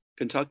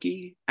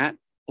 Kentucky at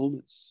Ole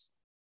Miss.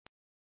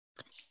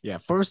 Yeah,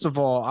 first of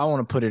all, I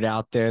want to put it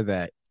out there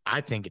that I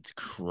think it's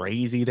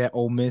crazy that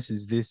Ole Miss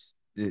has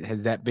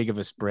that big of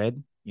a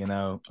spread.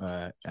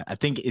 I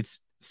think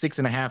it's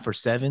 6.5 or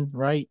 7,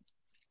 right?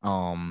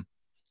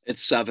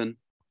 It's 7.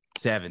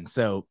 7.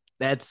 So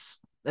that's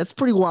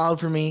pretty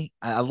wild for me.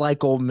 I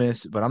like Ole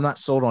Miss, but I'm not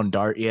sold on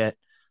Dart yet.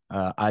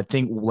 I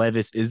think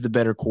Levis is the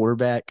better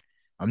quarterback.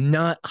 I'm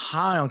not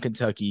high on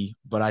Kentucky,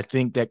 but I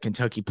think that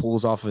Kentucky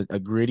pulls off a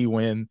gritty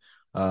win,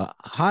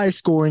 high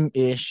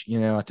scoring-ish.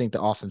 I think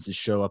the offenses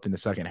show up in the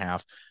second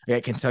half. I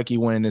got Kentucky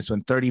winning this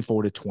one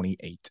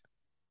 34-28.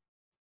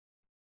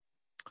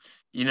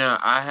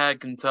 I had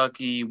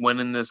Kentucky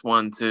winning this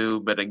one too,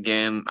 but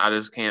again, I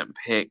just can't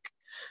pick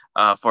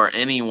for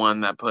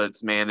anyone that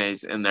puts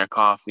mayonnaise in their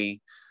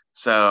coffee.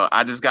 So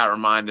I just got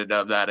reminded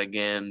of that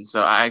again.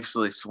 So I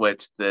actually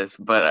switched this,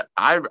 but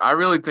I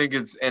really think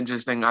it's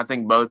interesting. I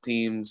think both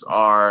teams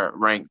are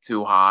ranked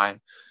too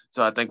high.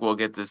 So I think we'll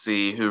get to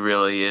see who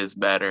really is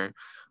better.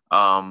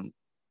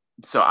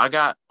 So I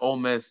got Ole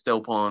Miss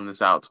still pulling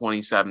this out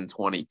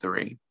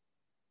 27-23.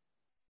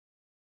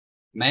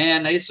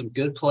 Man, there's some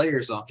good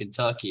players on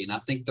Kentucky, and I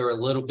think they're a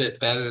little bit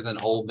better than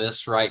Ole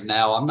Miss right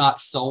now. I'm not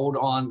sold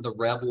on the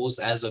Rebels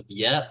as of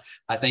yet.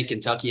 I think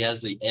Kentucky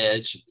has the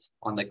edge.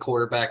 on the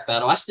quarterback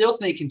battle. I still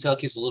think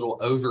Kentucky's a little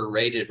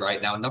overrated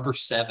right now. Number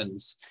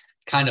 7's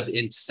kind of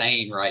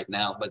insane right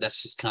now, but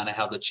that's just kind of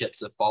how the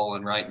chips have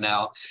fallen right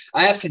now.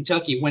 I have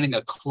Kentucky winning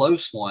a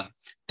close one,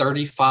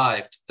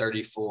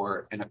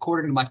 35-34, and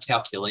according to my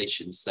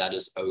calculations, that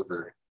is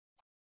over.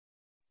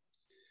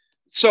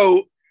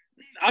 So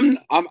I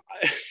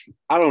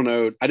don't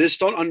know. I just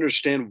don't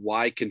understand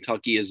why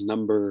Kentucky is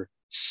number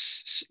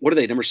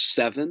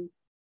 7?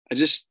 I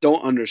just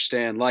don't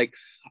understand. Like,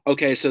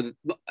 okay, so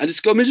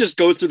let me just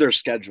go through their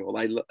schedule.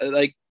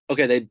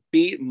 Okay, they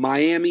beat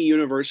Miami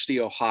University,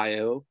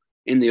 Ohio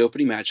in the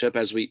opening matchup,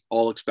 as we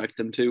all expect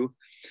them to.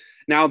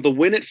 Now, the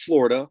win at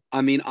Florida,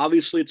 I mean,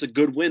 obviously it's a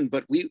good win,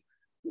 but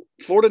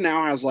Florida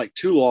now has like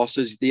 2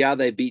 losses. Yeah,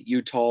 they beat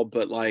Utah,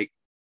 but why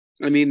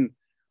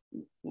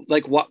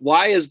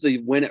is the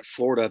win at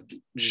Florida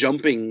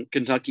jumping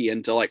Kentucky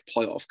into like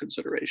playoff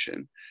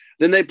consideration?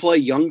 Then they play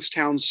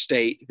Youngstown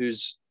State,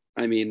 who's,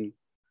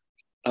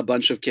 a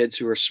bunch of kids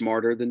who are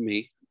smarter than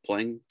me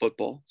playing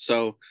football.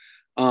 So,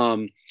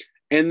 and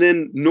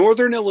then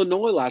Northern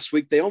Illinois last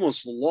week, they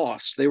almost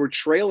lost. They were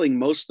trailing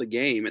most of the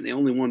game, and they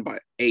only won by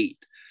 8.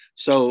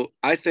 So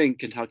I think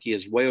Kentucky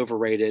is way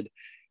overrated.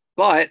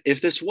 But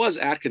if this was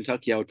at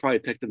Kentucky, I would probably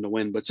pick them to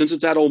win. But since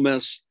it's at Ole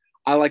Miss,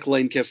 I like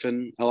Lane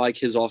Kiffin. I like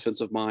his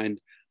offensive mind.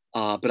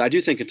 But I do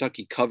think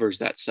Kentucky covers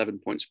that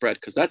 7-point spread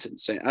because that's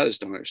insane. I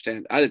just don't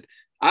understand. I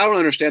don't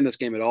understand this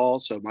game at all.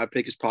 So my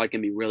pick is probably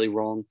going to be really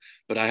wrong.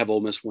 But I have Ole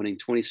Miss winning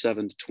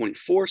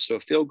 27-24. So a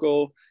field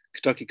goal.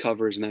 Kentucky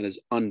covers, and that is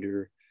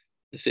under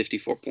the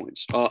 54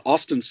 points.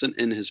 Austin sent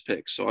in his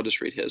picks, so I'll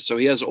just read his. So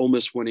he has Ole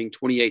Miss winning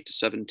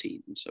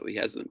 28-17. So he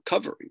has them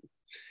covering,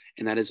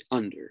 and that is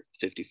under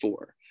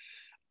 54.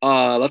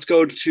 Let's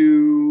go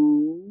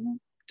to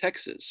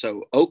Texas.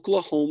 So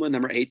Oklahoma,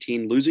 number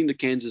 18, losing to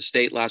Kansas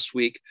State last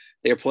week.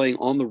 They are playing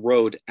on the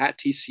road at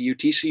TCU.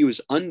 TCU is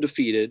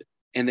undefeated,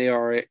 and they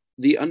are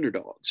the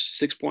underdogs,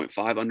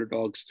 6.5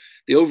 underdogs.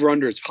 The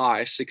over-under is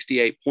high,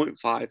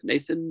 68.5.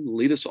 Nathan,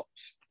 lead us off.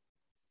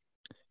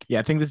 Yeah,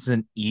 I think this is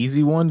an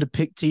easy one to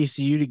pick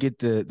TCU to get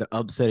the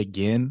upset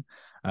again.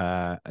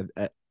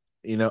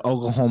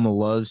 Oklahoma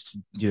loves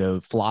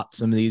to, flop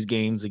some of these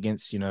games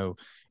against,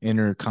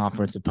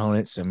 interconference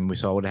opponents. And we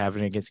saw what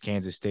happened against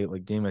Kansas State,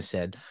 like Dima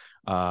said.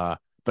 But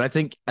I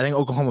think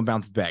Oklahoma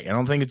bounces back. I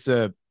don't think it's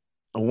a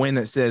win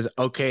that says,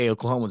 okay,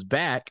 Oklahoma's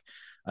back.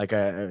 Like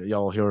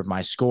y'all hear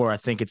my score. I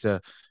think it's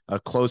a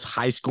close,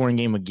 high-scoring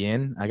game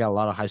again. I got a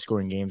lot of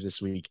high-scoring games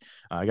this week.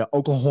 I got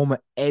Oklahoma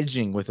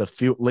edging with a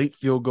late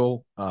field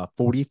goal,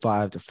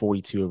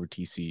 45-42 over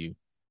TCU.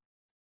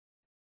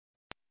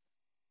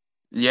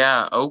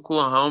 Yeah,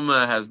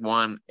 Oklahoma has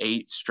won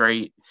 8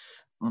 straight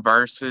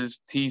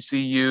versus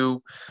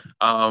TCU.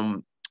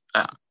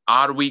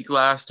 Odd week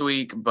last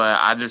week, but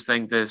I just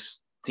think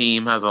this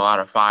team has a lot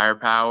of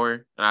firepower,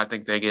 and I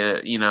think they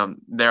get,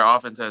 their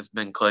offense has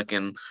been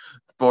clicking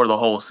for the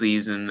whole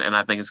season, and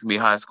I think it's going to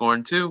be high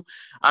scoring too.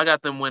 I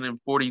got them winning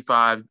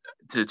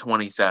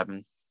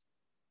 45-27.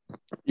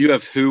 You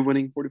have who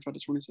winning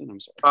 45-27? I'm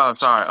sorry. Oh,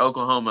 sorry,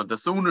 Oklahoma, the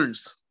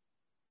Sooners.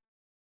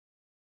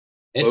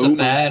 It's a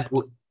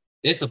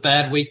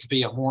bad week to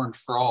be a horned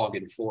frog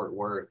in Fort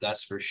Worth,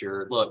 that's for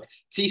sure. Look,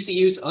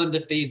 TCU's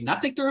undefeated, and I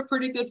think they're a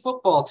pretty good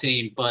football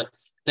team, but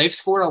they've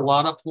scored a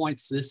lot of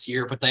points this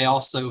year, but they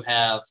also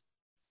have,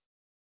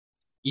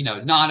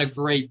 not a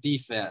great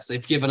defense.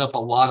 They've given up a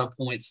lot of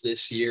points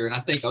this year, and I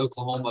think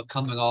Oklahoma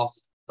coming off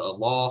a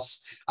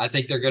loss, I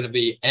think they're going to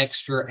be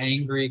extra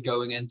angry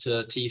going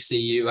into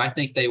TCU. I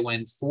think they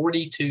win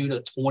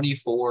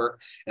 42-24,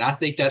 and I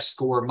think that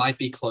score might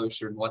be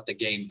closer than what the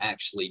game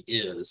actually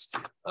is.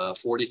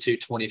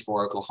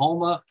 42-24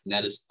 Oklahoma, and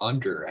that is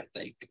under, I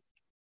think.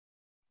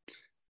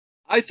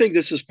 I think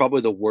this is probably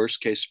the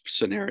worst case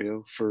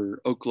scenario for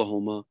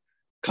Oklahoma,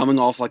 coming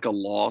off like a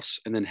loss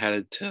and then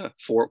headed to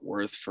Fort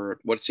Worth for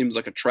what seems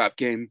like a trap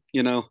game,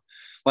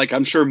 Like,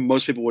 I'm sure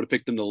most people would have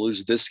picked them to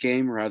lose this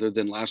game rather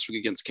than last week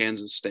against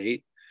Kansas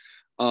State.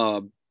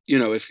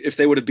 If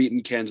they would have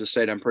beaten Kansas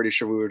State, I'm pretty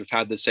sure we would have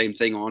had the same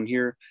thing on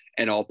here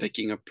and all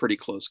picking a pretty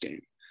close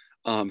game.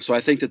 So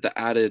I think that the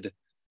added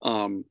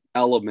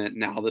element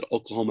now that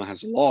Oklahoma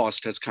has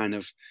lost has kind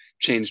of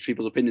changed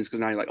people's opinions, because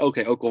now you're like,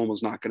 okay,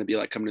 Oklahoma's not going to be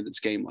like coming to this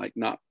game like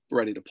not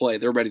ready to play.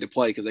 They're ready to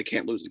play because they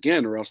can't lose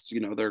again, or else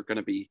they're going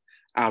to be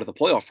out of the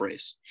playoff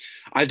race.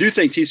 I do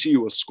think TCU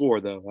will score,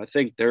 though. I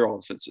think their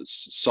offense is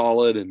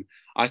solid, and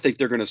I think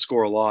they're going to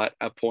score a lot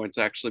at points,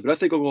 actually. But I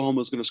think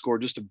Oklahoma is going to score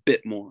just a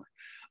bit more.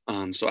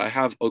 So I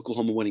have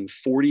Oklahoma winning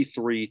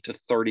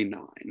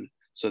 43-39.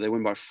 So they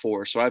win by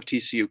 4. So I have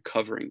TCU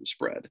covering the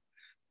spread.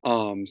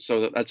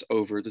 So that's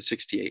over the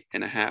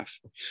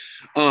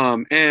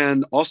 68.5.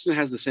 And Austin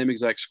has the same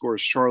exact score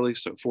as Charlie.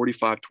 So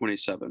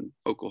 45-27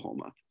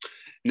 Oklahoma.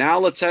 Now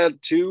let's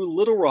head to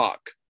Little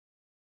Rock.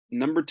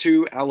 Number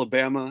 2,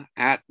 Alabama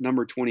at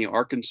number 20,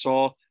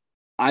 Arkansas.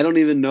 I don't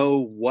even know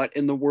what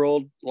in the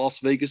world Las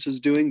Vegas is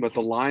doing, but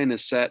the line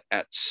is set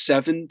at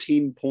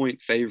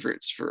 17-point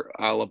favorites for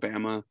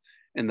Alabama,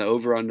 and the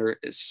over-under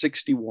is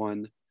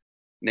 61.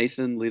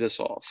 Nathan, lead us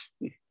off.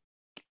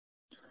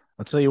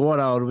 I'll tell you what,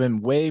 I would have been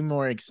way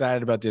more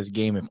excited about this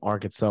game if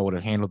Arkansas would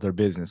have handled their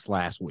business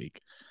last week.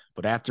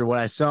 But after what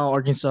I saw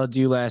Arkansas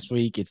do last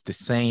week, it's the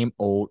same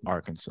old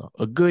Arkansas.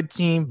 A good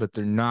team, but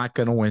they're not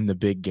going to win the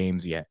big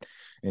games yet.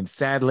 And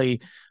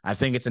sadly, I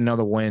think it's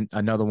another one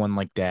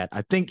like that.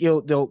 I think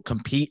they'll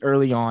compete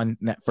early on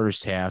in that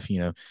first half,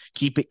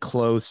 keep it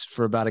close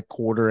for about a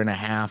quarter and a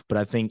half. But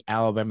I think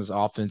Alabama's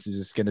offense is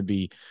just going to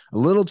be a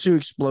little too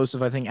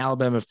explosive. I think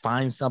Alabama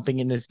finds something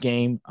in this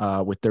game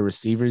with their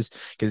receivers,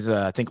 because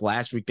I think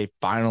last week they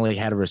finally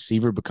had a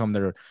receiver become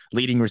their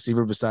leading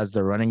receiver besides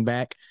their running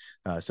back.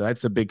 So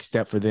that's a big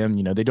step for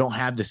them. They don't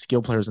have the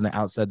skill players on the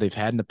outside they've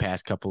had in the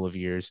past couple of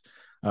years.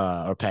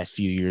 Or past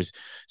few years.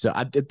 So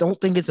I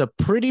don't think it's a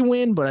pretty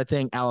win, but I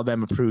think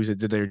Alabama proves that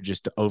they're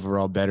just the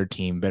overall better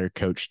team, better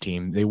coach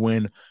team. They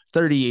win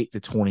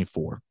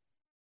 38-24.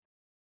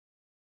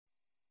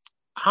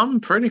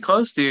 I'm pretty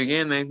close to you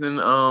again, Nathan.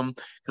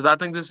 Because I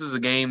think this is a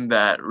game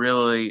that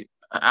really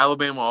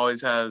Alabama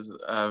always has.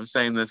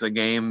 Saying this, a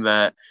game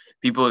that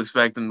people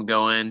expect them to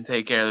go in,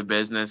 take care of the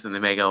business, and they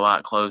make it a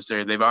lot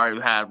closer. They've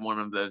already had one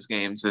of those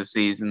games this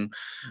season,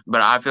 but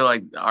I feel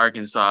like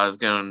Arkansas is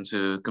going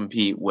to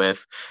compete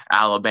with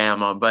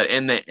Alabama. But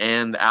in the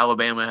end,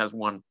 Alabama has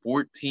won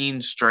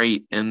 14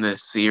 straight in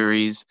this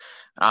series.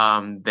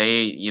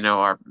 They,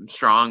 are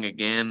strong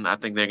again. I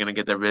think they're going to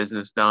get their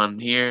business done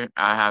here.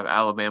 I have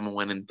Alabama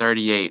winning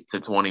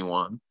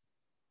 38-21.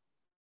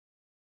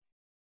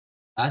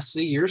 I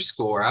see your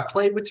score. I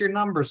played with your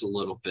numbers a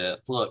little bit.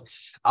 Look,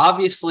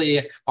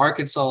 obviously,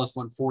 Arkansas has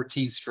won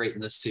 14 straight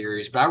in this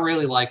series, but I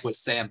really like what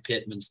Sam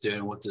Pittman's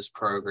doing with this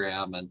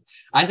program. And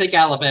I think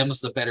Alabama's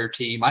the better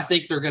team. I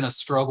think they're going to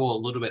struggle a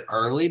little bit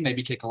early,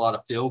 maybe kick a lot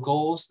of field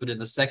goals, but in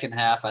the second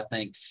half, I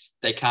think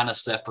they kind of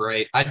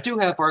separate. I do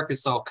have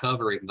Arkansas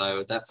covering,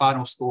 though. That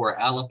final score,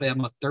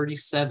 Alabama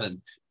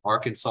 37,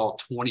 Arkansas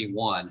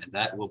 21, and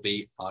that will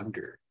be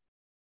under.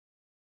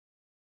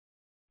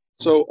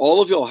 So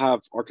all of y'all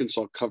have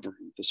Arkansas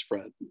covering the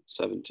spread,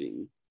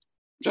 17.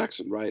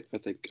 Jackson, right? I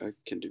think I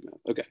can do math.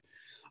 Okay.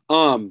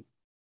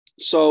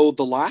 So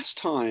the last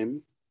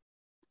time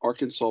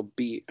Arkansas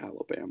beat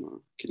Alabama,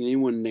 can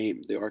anyone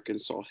name the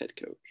Arkansas head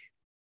coach?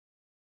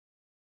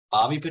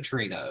 Bobby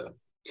Petrino.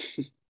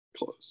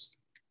 Close.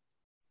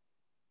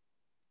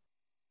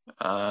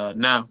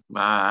 No,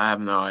 I have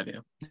no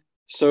idea.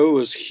 So it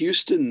was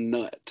Houston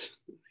Nutt.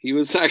 He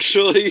was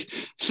actually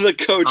the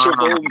coach of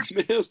Ole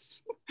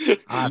Miss.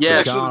 I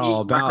forgot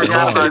all about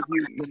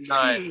Houston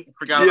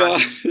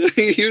Nutt.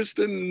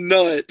 Houston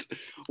Nutt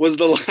was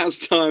the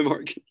last time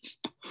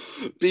Arkansas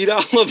beat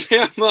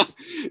Alabama.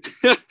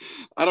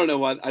 I don't know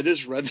why. I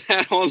just read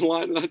that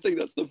online, and I think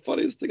that's the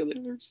funniest thing I've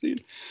ever seen.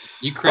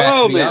 You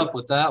cracked me up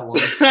with that one.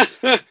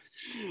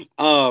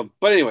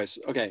 But anyways,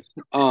 okay.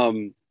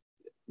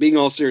 Being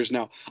all serious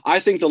now, I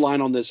think the line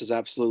on this is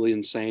absolutely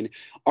insane.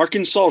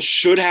 Arkansas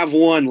should have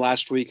won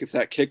last week if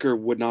that kicker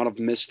would not have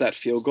missed that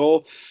field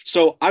goal.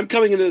 So I'm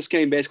coming into this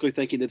game basically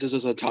thinking that this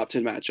is a top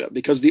 10 matchup,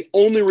 because the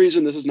only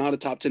reason this is not a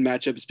top 10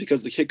 matchup is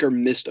because the kicker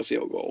missed a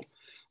field goal.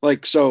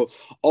 So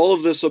all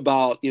of this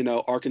about,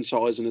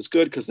 Arkansas isn't as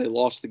good because they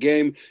lost the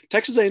game.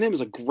 Texas A&M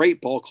is a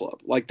great ball club.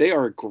 They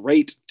are a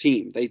great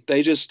team.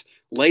 They just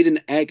laid an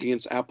egg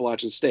against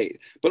Appalachian State.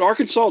 But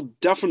Arkansas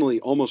definitely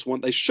almost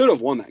won. They should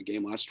have won that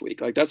game last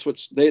week. That's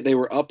what's they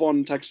were up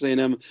on Texas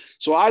A&M.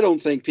 So I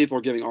don't think people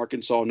are giving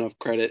Arkansas enough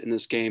credit in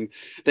this game.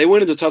 They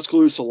went into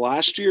Tuscaloosa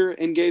last year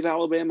and gave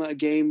Alabama a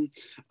game.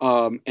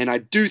 And I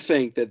do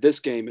think that this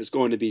game is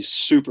going to be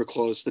super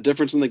close. The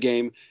difference in the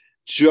game,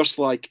 just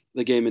like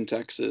the game in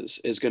Texas,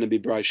 is going to be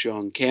Bryce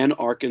Young. Can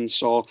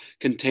Arkansas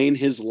contain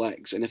his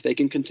legs? And if they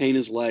can contain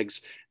his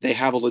legs, they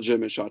have a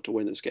legitimate shot to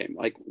win this game,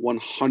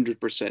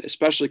 100%,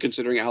 especially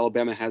considering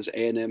Alabama has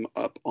A&M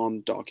up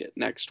on docket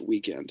next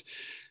weekend.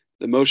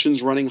 The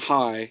motion's running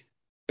high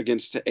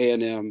against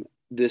A&M.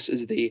 This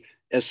is the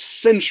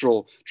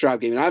essential trap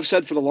game. And I've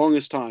said for the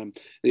longest time,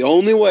 the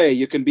only way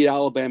you can beat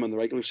Alabama in the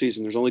regular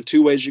season, there's only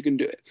two ways you can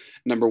do it.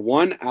 Number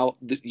one,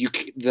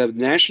 the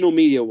national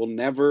media will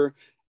never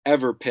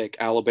ever pick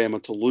Alabama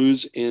to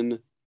lose in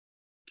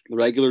the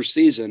regular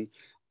season.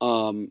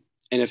 And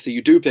if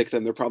you do pick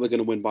them, they're probably going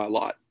to win by a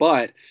lot.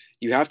 But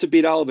you have to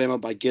beat Alabama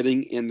by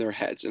getting in their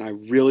heads. And I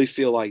really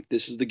feel like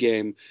this is the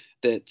game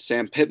that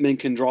Sam Pittman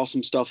can draw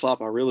some stuff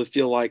up. I really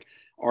feel like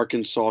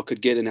Arkansas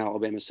could get in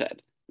Alabama's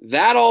head.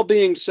 That all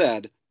being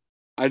said,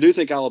 I do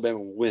think Alabama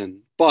will win.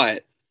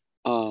 But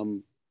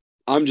I'm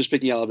just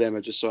picking Alabama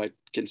just so I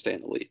can stay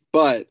in the lead.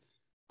 But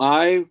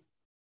I'm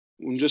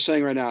just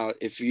saying right now,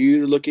 if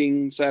you're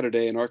looking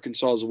Saturday and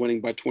Arkansas is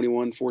winning by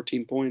 21,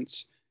 14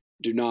 points,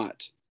 do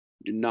not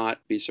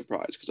be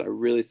surprised, because I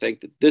really think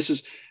that this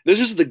is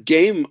the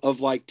game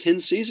of 10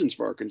 seasons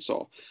for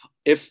Arkansas.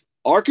 If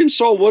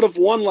Arkansas would have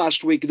won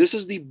last week, this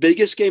is the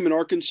biggest game in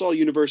Arkansas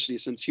University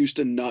since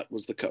Houston Nutt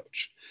was the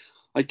coach.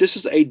 This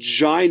is a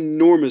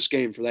ginormous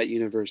game for that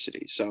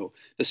university. So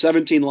the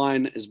 17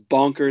 line is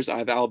bonkers. I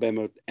have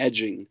Alabama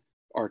edging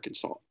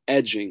Arkansas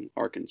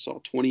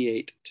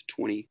 28-24.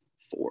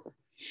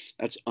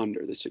 That's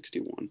under the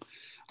 61.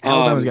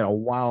 Alabama's got a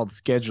wild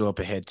schedule up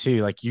ahead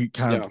too. Like you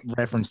kind of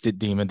referenced it,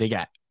 Demon. They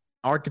got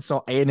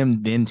Arkansas,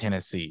 A&M, then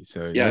Tennessee.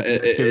 So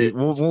it's gonna be.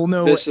 We'll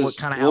know what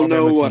kind of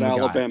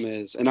Alabama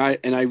is, and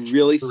I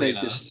really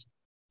think this.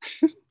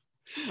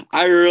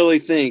 I really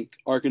think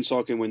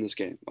Arkansas can win this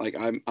game. Like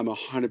I'm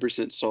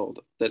 100% sold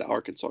that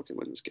Arkansas can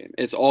win this game.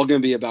 It's all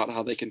going to be about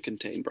how they can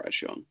contain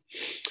Bryce Young.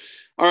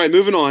 All right,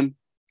 moving on.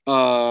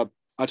 I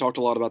talked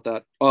a lot about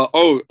that.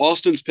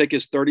 Austin's pick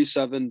is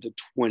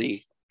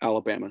 37-20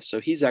 Alabama.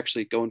 So he's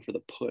actually going for the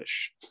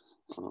push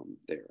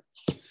there.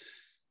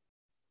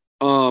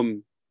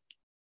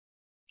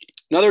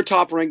 Another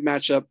top ranked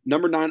matchup,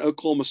 number 9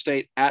 Oklahoma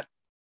State at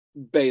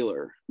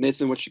Baylor.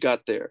 Nathan, what you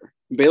got there?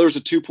 Baylor's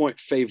a 2-point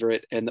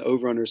favorite, and the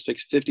over-under is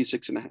fixed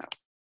 56.5.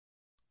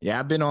 Yeah,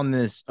 I've been on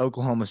this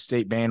Oklahoma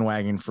State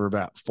bandwagon for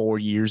about 4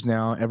 years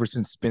now, ever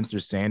since Spencer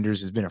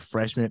Sanders has been a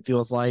freshman, it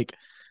feels like.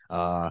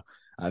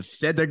 I've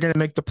said they're going to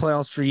make the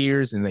playoffs for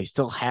years, and they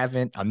still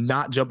haven't. I'm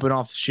not jumping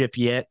off the ship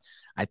yet.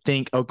 I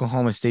think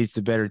Oklahoma State's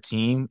the better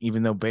team,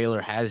 even though Baylor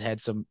has had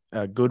some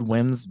good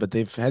wins, but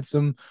they've had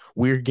some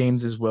weird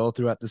games as well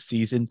throughout the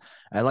season.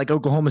 I like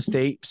Oklahoma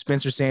State.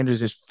 Spencer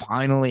Sanders is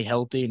finally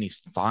healthy, and he's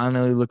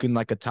finally looking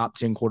like a top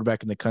 10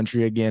 quarterback in the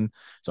country again.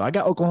 So I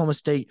got Oklahoma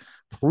State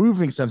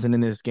proving something in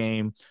this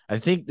game. I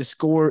think the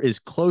score is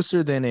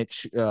closer than it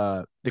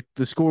the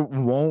score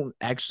won't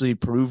actually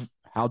prove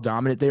how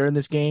dominant they are in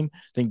this game. I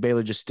think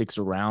Baylor just sticks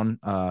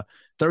around.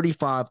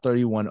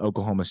 35-31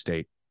 Oklahoma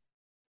State.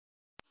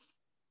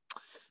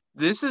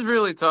 This is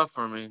really tough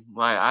for me.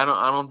 Like I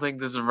don't think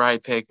this is the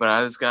right pick, but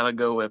I just gotta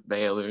go with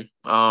Baylor.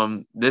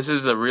 This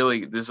is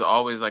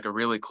always like a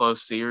really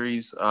close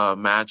series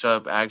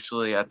matchup.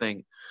 Actually, I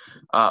think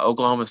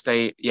Oklahoma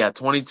State,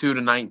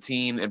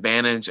 22-19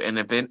 advantage. And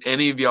if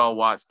any of y'all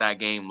watched that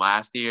game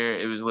last year,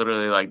 it was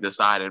literally like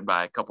decided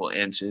by a couple of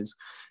inches.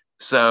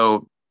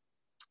 So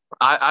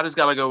I just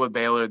gotta go with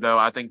Baylor though.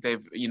 I think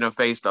they've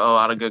faced a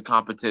lot of good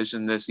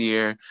competition this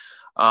year,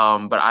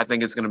 but I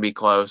think it's gonna be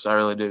close. I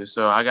really do.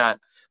 So I got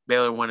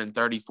Baylor winning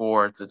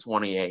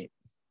 34-28.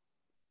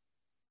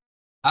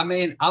 I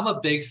mean, I'm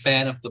a big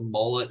fan of the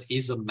mullet.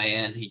 He's a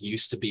man. He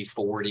used to be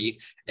 40.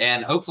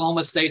 And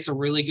Oklahoma State's a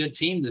really good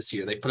team this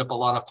year. They put up a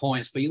lot of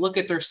points. But you look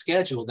at their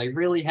schedule, they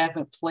really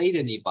haven't played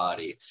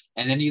anybody.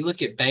 And then you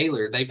look at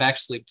Baylor, they've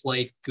actually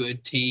played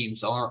good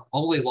teams. Our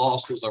only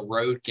loss was a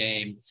road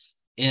game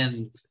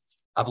in,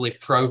 I believe,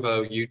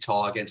 Provo,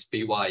 Utah against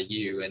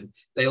BYU, and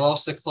they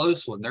lost a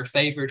close one. They're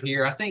favored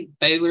here. I think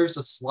Baylor's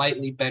a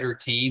slightly better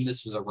team.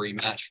 This is a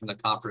rematch from the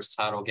conference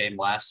title game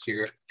last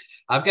year.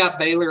 I've got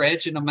Baylor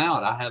edging them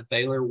out. I have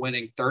Baylor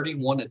winning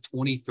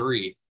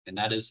 31-23, and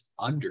that is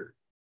under.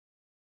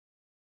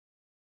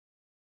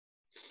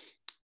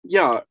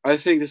 Yeah, I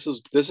think this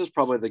is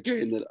probably the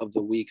game of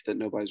the week that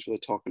nobody's really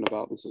talking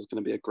about. This is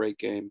going to be a great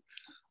game.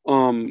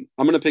 I'm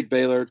going to pick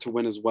Baylor to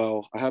win as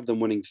well. I have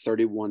them winning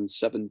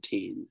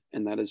 31-17,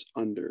 and that is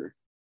under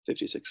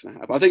 56.5.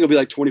 I think it'll be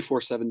like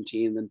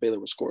 24-17, then Baylor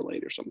will score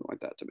late or something like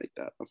that to make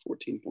that a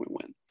 14-point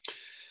win.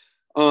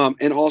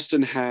 And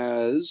Austin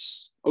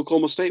has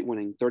Oklahoma State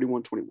winning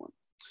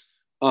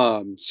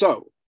 31-21.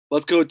 So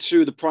let's go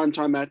to the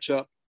primetime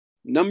matchup.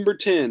 Number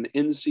 10,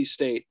 NC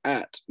State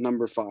at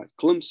number 5,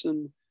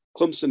 Clemson.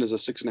 Clemson is a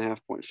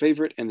 6.5-point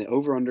favorite, and the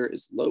over-under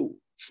is low,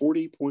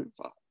 40.5.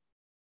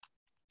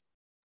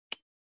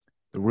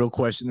 The real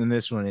question in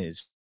this one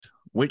is,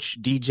 which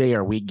DJ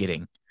are we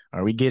getting?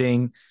 Are we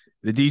getting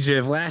the DJ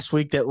of last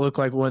week that looked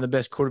like one of the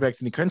best quarterbacks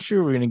in the country,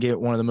 or we're going to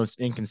get one of the most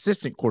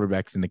inconsistent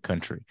quarterbacks in the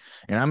country?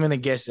 And I'm going to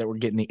guess that we're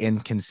getting the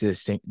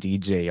inconsistent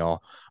DJ,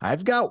 y'all.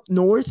 I've got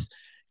North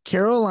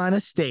Carolina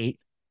State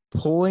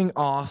pulling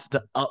off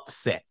the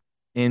upset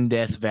in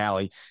Death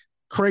Valley.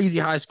 Crazy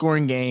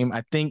high-scoring game.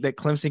 I think that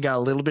Clemson got a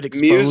little bit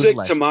exposed. Music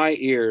to my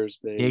ears,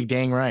 baby. Yeah,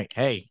 dang right.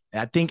 Hey,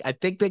 I think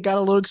they got a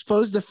little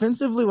exposed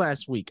defensively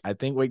last week. I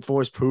think Wake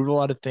Forest proved a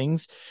lot of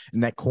things in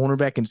that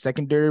cornerback and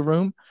secondary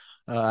room.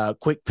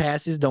 Quick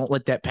passes, don't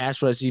let that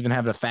pass rush even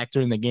have a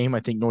factor in the game. I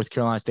think North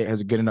Carolina State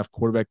has a good enough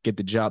quarterback to get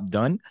the job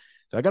done.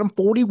 So I got them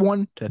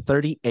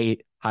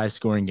 41-38,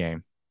 high-scoring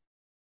game.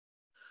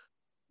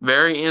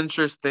 Very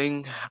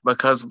interesting,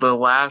 because the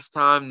last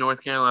time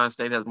North Carolina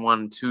State has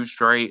won 2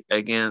 straight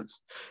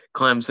against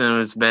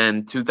Clemson, it's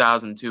been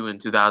 2002 and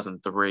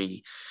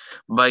 2003.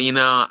 But,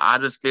 I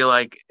just feel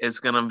like it's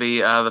going to be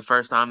the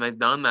first time they've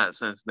done that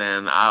since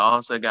then. I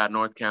also got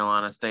North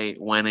Carolina State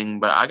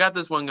winning, but I got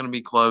this one going to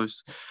be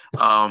close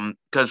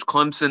because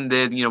Clemson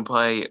did,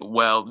 play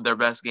well, their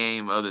best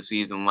game of the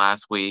season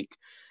last week.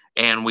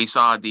 And we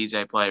saw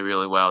DJ play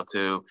really well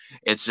too.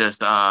 It's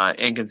just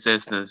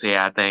inconsistency,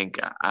 I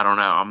think. I don't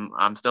know.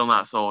 I'm still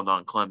not sold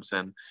on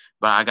Clemson,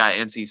 but I got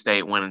NC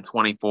State winning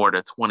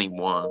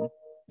 24-21.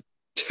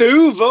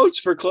 2 votes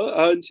for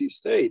NC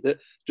State.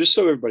 Just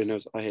so everybody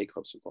knows, I hate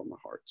Clemson with all my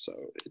heart. So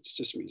it's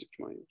just music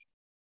to my ears.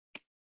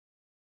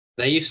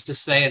 They used to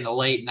say in the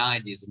late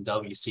 90s in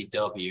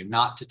WCW,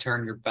 not to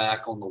turn your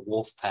back on the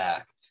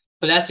Wolfpack.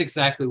 But that's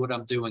exactly what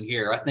I'm doing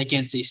here. I think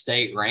NC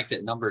State ranked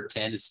at number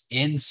 10 is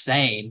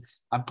insane.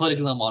 I'm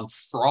putting them on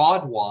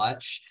fraud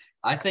watch.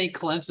 I think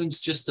Clemson's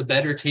just a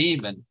better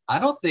team, and I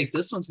don't think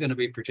this one's going to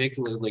be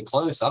particularly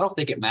close. I don't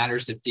think it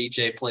matters if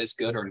DJ plays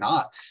good or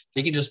not. If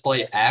he can just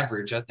play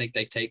average, I think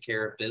they take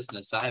care of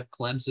business. I have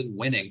Clemson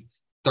winning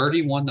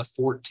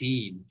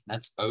 31-14.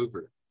 That's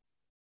over.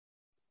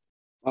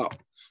 Oh,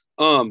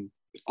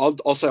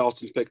 I'll say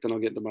Austin's pick, then I'll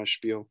get into my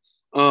spiel.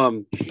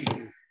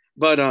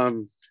 But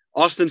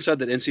Austin said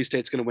that NC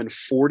State's going to win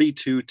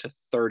 42-31.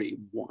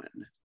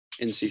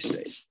 NC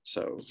State.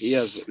 So he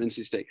has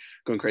NC State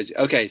going crazy.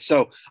 Okay,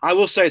 so I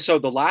will say, so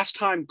the last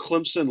time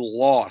Clemson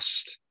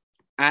lost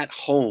at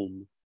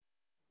home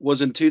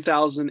was in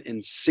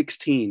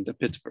 2016 to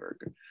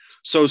Pittsburgh.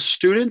 So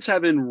students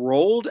have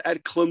enrolled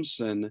at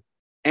Clemson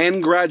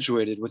and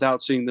graduated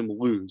without seeing them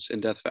lose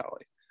in Death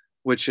Valley,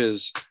 which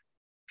is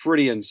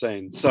pretty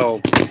insane. So,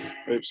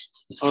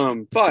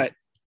 but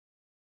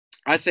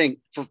I think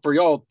for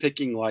y'all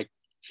picking like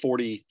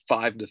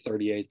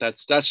 45-38,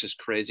 that's just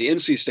crazy.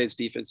 NC State's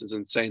defense is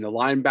insane. The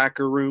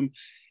linebacker room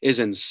is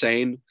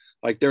insane.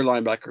 Like, their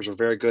linebackers are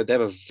very good. They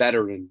have a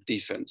veteran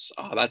defense.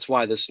 That's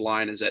why this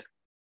line is at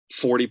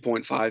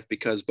 40.5,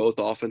 because both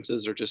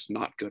offenses are just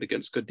not good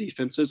against good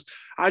defenses.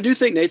 I do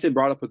think Nathan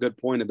brought up a good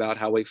point about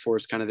how Wake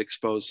Forest kind of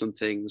exposed some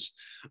things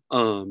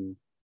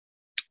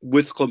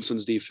with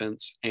Clemson's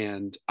defense.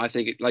 And I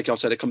think, like y'all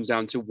said, it comes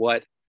down to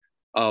what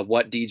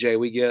DJ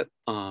we get.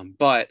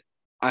 But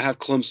I have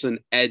Clemson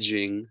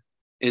edging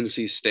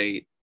NC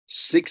State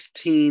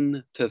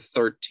 16-13.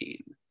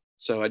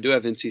 So I do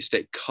have NC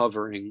State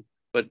covering,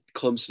 but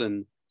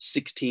Clemson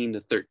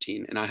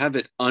 16-13. And I have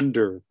it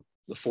under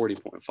the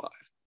 40.5.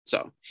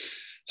 So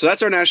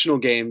that's our national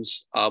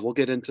games. We'll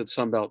get into the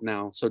Sun Belt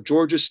now. So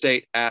Georgia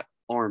State at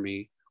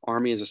Army.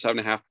 Army is a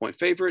 7.5-point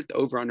favorite. The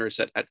over-under is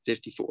set at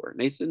 54.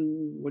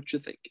 Nathan, what you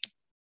think?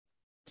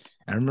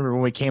 I remember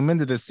when we came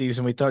into this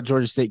season, we thought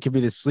Georgia State could be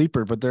the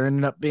sleeper, but they're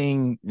ended up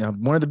being,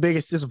 one of the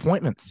biggest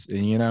disappointments.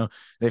 And,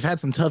 they've had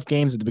some tough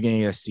games at the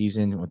beginning of the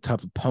season with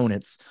tough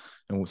opponents.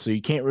 And so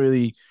you can't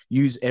really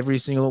use every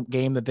single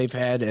game that they've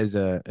had as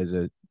a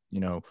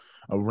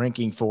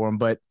ranking for them.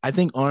 But I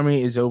think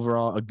Army is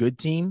overall a good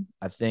team.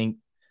 I think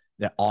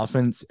the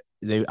offense,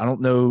 I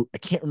don't know. I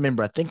can't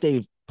remember. I think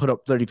they've put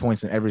up 30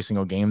 points in every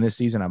single game this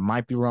season. I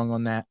might be wrong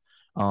on that.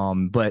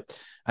 But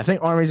I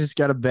think Army's just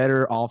got a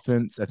better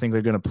offense. I think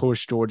they're going to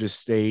push Georgia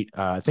State.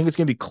 I think it's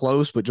going to be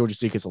close, but Georgia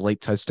State gets a late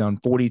touchdown,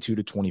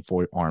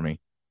 42-24 Army.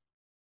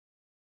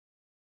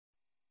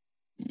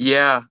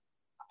 Yeah,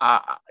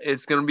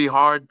 it's going to be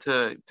hard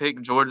to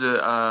pick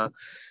Georgia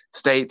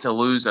State to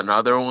lose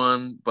another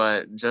one,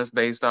 but just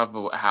based off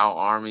of how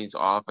Army's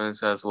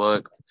offense has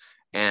looked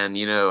and,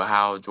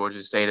 how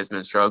Georgia State has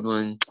been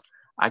struggling,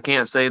 I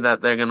can't say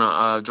that they're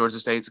gonna Georgia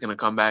State's gonna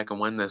come back and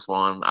win this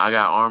one. I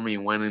got Army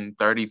winning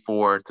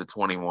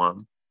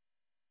 34-21.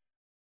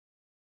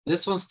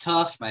 This one's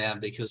tough, man,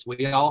 because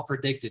we all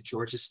predicted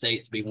Georgia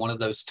State to be one of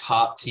those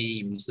top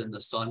teams in the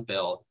Sun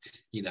Belt.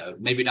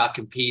 Maybe not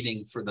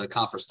competing for the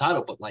conference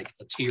title, but like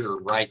a tier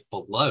right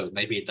below,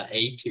 maybe the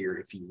A tier,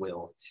 if you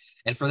will.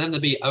 And for them to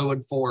be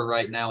 0-4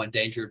 right now, in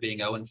danger of being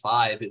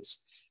 0-5,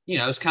 it's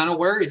it's kind of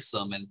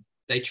worrisome. And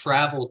they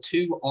travel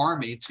to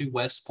Army, to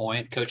West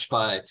Point, coached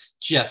by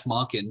Jeff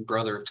Monken,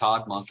 brother of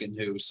Todd Monken,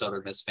 who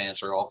Southern Miss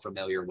fans are all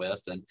familiar with.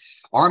 And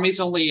Army's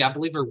only, I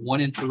believe, are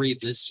 1-3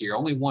 this year,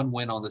 only one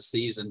win on the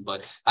season.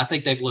 But I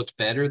think they've looked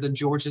better than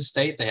Georgia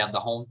State. They have the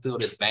home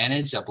field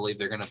advantage. I believe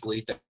they're going to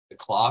bleed the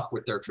clock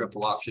with their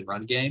triple option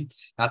run game.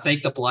 I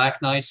think the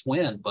Black Knights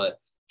win, but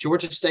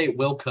Georgia State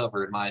will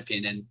cover, in my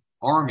opinion.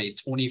 Army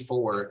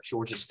 24,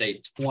 Georgia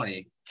State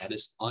 20. That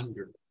is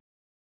under.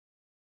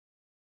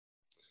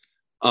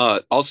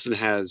 Austin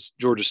has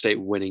Georgia State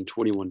winning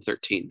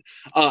 21-13.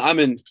 I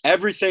mean,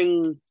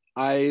 everything.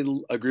 I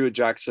agree with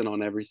Jackson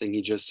on everything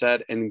he just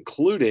said,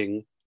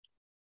 including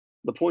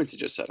the points he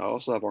just said. I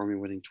also have Army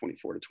winning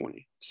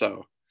 24-20.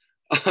 So,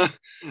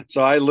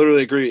 so I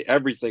literally agree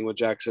everything with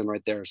Jackson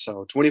right there.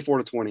 So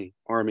 24-20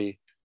 Army,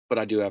 but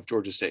I do have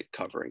Georgia State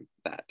covering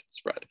that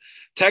spread.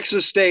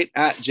 Texas State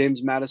at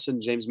James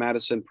Madison. James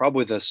Madison,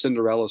 probably the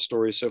Cinderella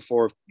story so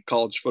far of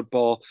college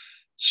football.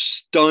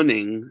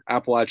 Stunning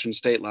Appalachian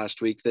State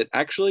last week that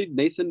actually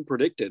Nathan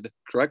predicted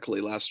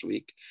correctly last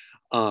week.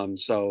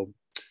 So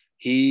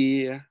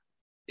he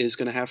is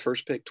going to have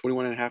first pick,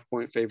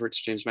 21.5-point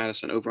favorites, James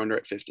Madison, over under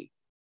at 50.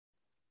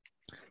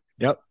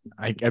 Yep.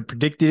 I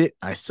predicted it.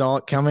 I saw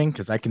it coming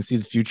because I can see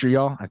the future,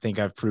 y'all. I think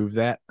I've proved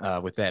that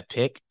with that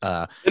pick.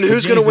 And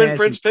who's going to win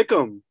Prince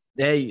Pick'em?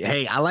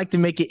 Hey, I like to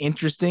make it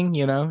interesting,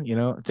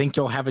 think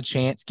you'll have a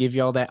chance, give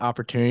y'all that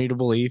opportunity to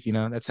believe,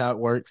 that's how it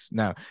works.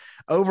 No,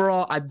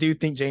 overall, I do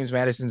think James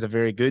Madison's a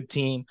very good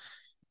team.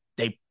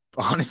 They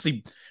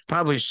honestly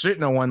probably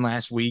shouldn't have won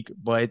last week,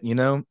 but,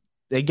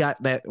 they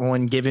got that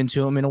one given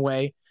to them in a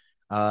way.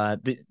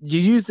 But you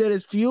use that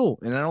as fuel.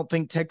 And I don't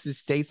think Texas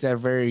State's that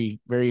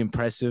very, very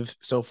impressive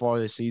so far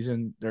this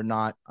season.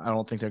 I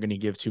don't think they're going to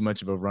give too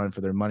much of a run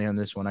for their money on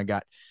this one. I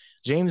got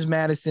James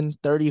Madison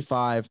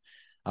 35,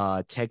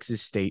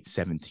 Texas State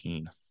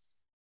 17.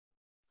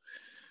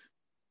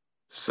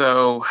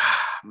 So,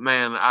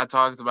 man, I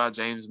talked about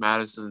James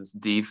Madison's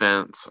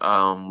defense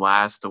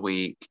last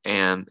week,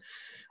 and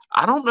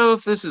I don't know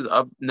if this is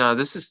up. No,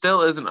 this is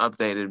still isn't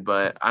updated,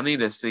 but I need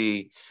to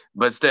see.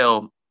 But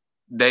still,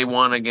 they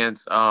won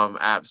against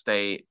App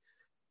State,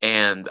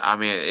 and I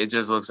mean, it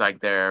just looks like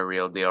they're a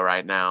real deal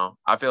right now.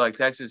 I feel like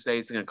Texas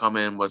State's going to come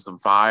in with some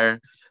fire,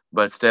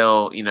 but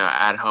still,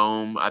 at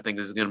home, I think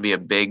this is going to be a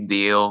big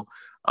deal.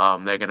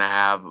 They're going to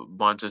have a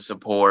bunch of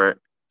support.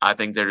 I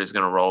think they're just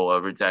going to roll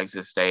over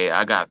Texas State.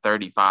 I got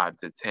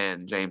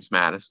 35-10, James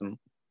Madison.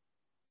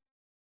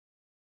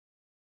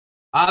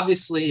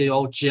 Obviously,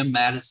 old Jim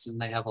Madison,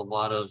 they have a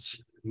lot of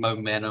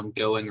momentum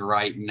going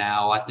right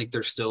now. I think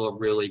they're still a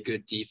really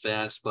good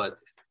defense, but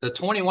the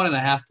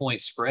 21.5-point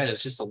spread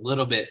is just a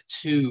little bit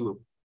too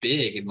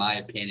big, in my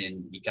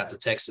opinion. You got the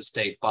Texas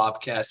State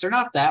Bobcats. They're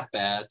not that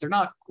bad. They're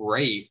not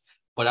great,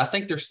 but I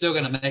think they're still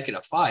going to make it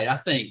a fight. I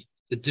think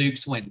the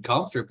Dukes win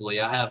comfortably.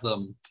 I have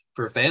them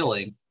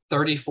prevailing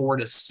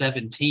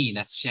 34-17.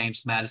 That's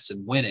James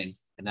Madison winning,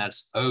 and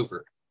that's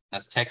over.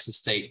 That's Texas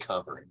State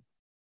covering.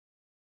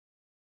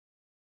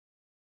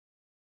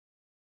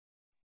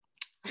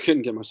 I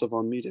couldn't get myself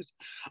unmuted.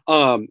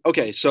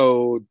 Okay,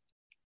 so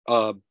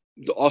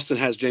Austin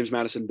has James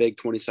Madison big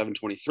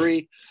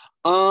 27-23.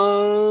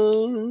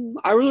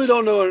 I really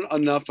don't know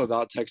enough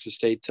about Texas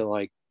State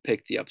to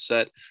pick the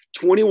upset.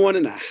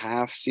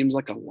 21.5 seems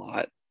like a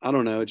lot. I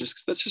don't know,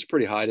 that's just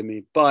pretty high to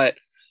me. But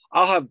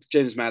I'll have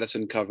James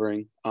Madison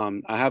covering. I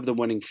have them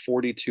winning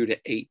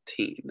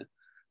 42-18.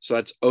 So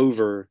that's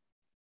over.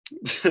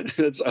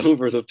 That's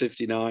over the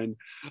 59.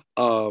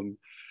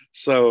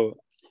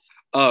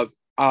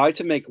 I like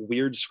to make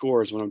weird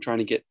scores when I'm trying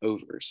to get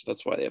overs.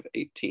 That's why they have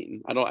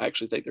 18. I don't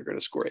actually think they're going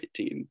to score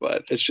 18,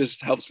 but it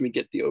just helps me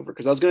get the over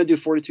because I was going to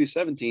do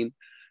 42-17,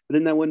 but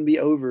then that wouldn't be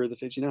over the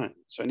 59.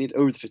 So I need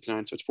over the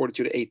 59. So it's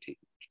 42-18.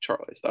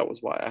 Charlie. So that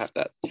was why I have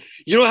that.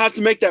 You don't have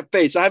to make that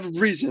face. I have a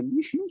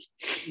reason.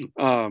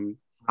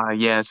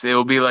 Yes, it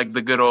will be like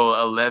the good old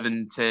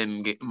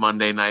 11-10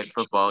 Monday night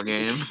football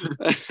game.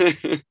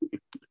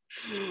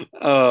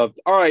 All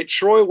right,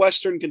 Troy,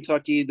 Western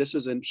Kentucky. This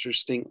is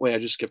interesting. Wait, I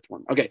just skipped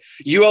one. Okay,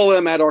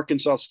 ULM at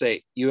Arkansas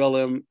State.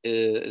 ULM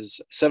is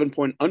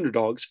 7-point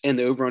underdogs, and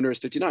the over/under is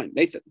 59.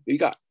 Nathan, who you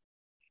got?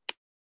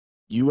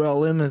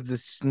 ULM is the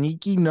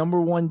sneaky number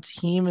one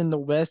team in the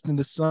West in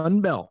the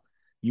Sun Belt.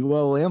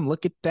 ULM,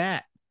 look at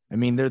that. I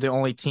mean, they're the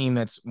only team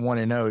that's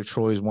 1-0.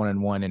 Troy's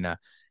 1-1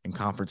 in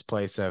conference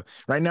play. So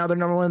right now they're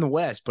number one in the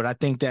West, but I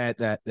think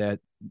that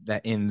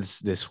ends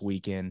this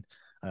weekend.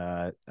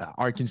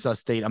 Arkansas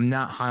State, I'm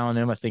not high on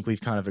them. I think we've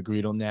kind of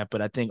agreed on that,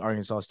 but I think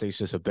Arkansas State's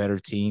just a better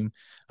team.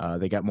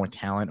 They got more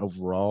talent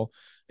overall,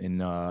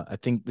 and I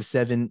think the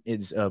 7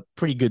 is a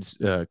pretty good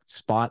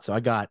spot. So I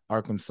got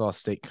Arkansas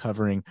State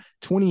covering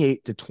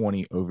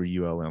 28-20 over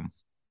ULM.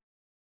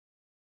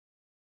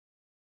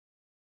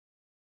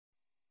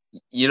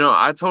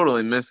 I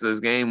totally missed this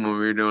game when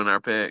we were doing our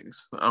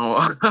picks.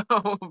 I'll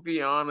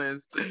be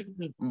honest,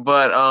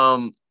 but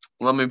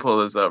let me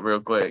pull this up real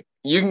quick.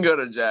 You can go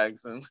to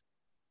Jackson.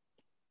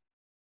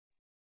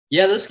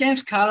 Yeah, this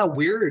game's kind of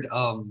weird.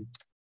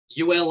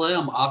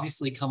 ULM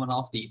obviously coming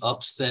off the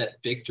upset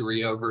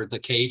victory over the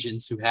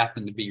Cajuns, who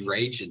happened to be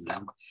raging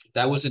them.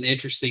 That was an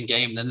interesting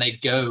game. Then they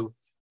go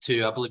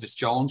to, I believe it's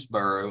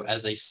Jonesboro,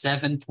 as a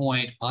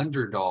 7-point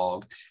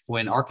underdog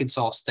when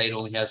Arkansas State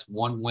only has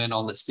 1 win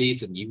on the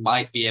season. You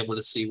might be able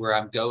to see where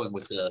I'm going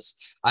with this.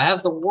 I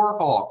have the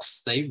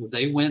Warhawks.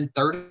 They win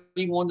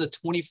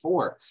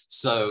 31-24.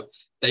 So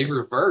they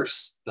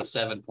reverse the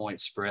 7-point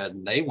spread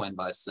and they win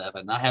by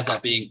 7. I have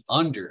that being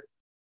under.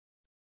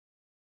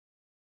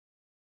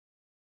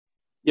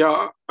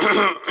 Yeah.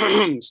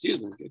 Excuse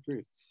me. Good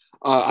grief.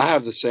 I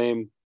have the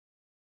same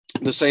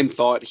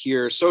thought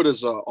here. So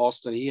does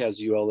Austin. He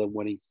has ULM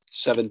winning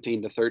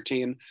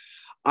 17-13.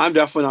 I'm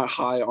definitely not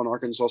high on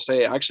Arkansas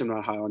State. Actually, I'm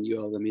not high on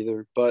ULM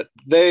either, but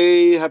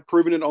they have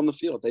proven it on the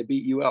field. They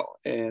beat UL.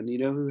 And you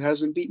know who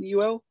hasn't beaten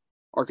UL?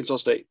 Arkansas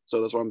State.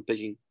 So that's why I'm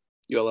picking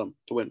ULM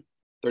to win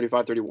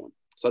 35-31.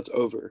 So that's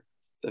over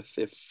the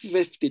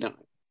 59.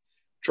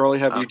 Charlie,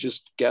 have you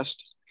just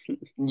guessed?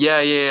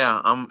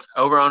 Yeah. I'm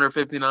over under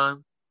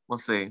 59.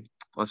 Let's see.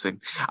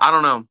 I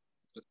don't know.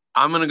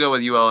 I'm going to go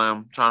with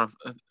ULM, trying to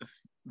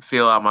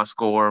feel out my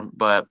score,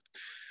 but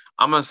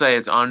I'm going to say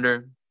it's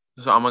under.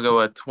 So I'm going to go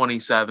with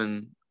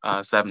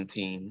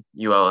 27-17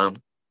 ULM.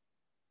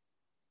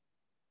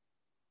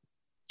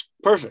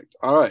 Perfect.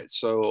 All right.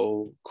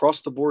 So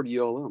across the board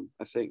ULM,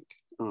 I think.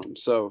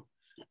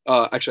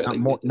 Actually, I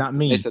think not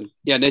me. Nathan.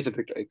 Yeah, Nathan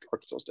picked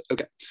Arkansas State.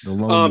 Okay. The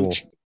lone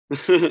wolf.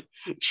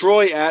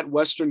 Troy at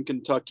Western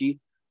Kentucky.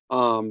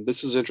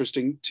 This is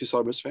interesting to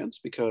Southern Miss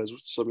fans because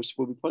Southern Miss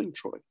will be playing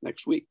Troy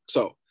next week.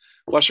 So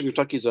Western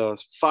Kentucky's a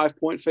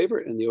 5-point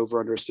favorite and the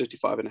over-under is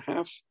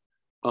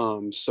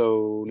 55.5.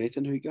 So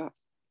Nathan, who you got?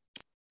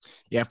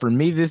 Yeah, for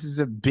me, this is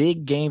a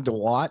big game to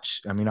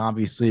watch. I mean,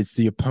 obviously, it's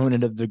the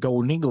opponent of the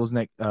Golden Eagles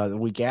the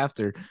week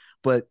after,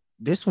 but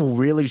this will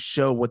really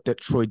show what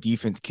that Troy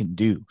defense can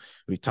do.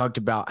 We talked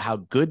about how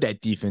good that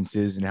defense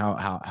is and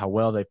how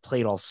well they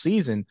played all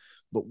season,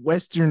 but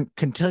Western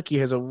Kentucky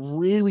has a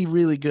really,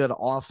 really good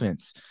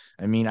offense.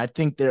 I mean, I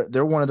think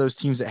they're one of those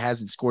teams that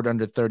hasn't scored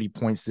under 30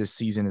 points this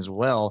season as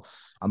well.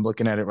 I'm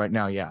looking at it right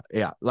now. Yeah.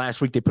 Last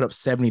week they put up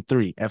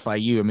 73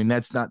 FIU. I mean,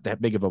 that's not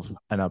that big of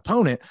an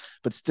opponent,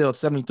 but still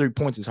 73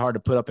 points is hard to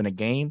put up in a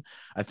game.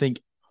 I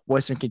think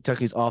Western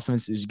Kentucky's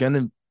offense is going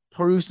to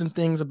prove some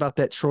things about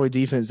that Troy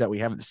defense that we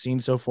haven't seen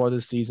so far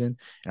this season.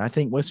 And I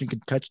think Western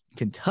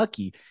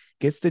Kentucky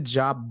gets the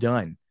job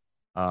done.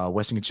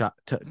 Western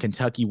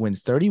Kentucky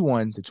wins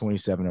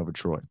 31-27 over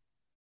Troy.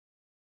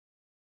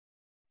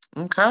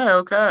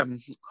 Okay.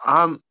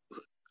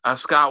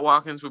 Scott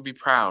Watkins would be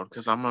proud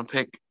because I'm gonna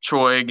pick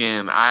Troy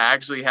again. I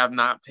actually have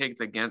not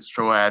picked against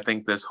Troy, I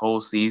think, this whole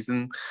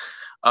season.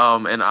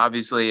 And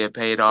obviously it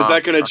paid off. Is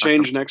that going to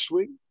change next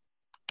week?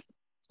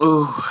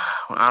 Ooh,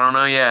 I don't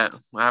know yet.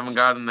 I haven't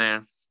gotten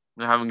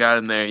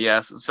there.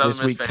 Yes,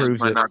 Southern Miss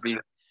fans might not be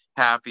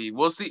happy.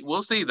 We'll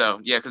see though.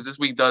 Yeah, because this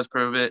week does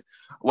prove it.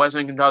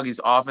 Western Kentucky's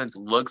offense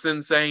looks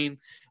insane.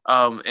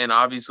 And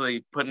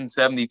obviously putting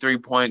 73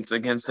 points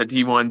against a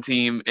D1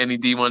 team, any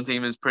D1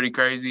 team, is pretty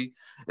crazy.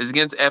 It's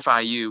against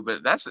FIU,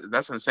 but that's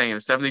insane. A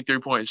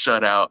 73-point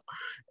shutout,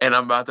 and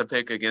I'm about to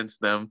pick against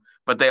them.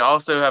 But they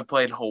also have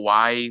played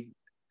Hawaii,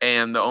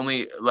 and the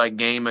only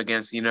game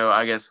against,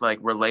 I guess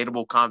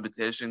relatable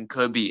competition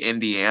could be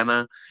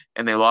Indiana,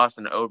 and they lost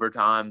in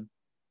overtime.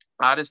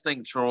 I just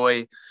think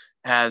Troy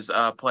has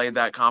played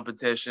that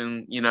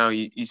competition.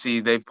 You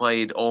see they've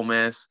played Ole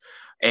Miss,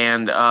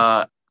 and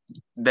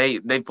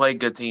they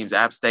played good teams,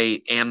 App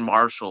State and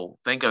Marshall.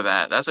 Think of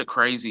that. That's a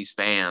crazy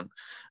span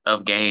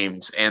of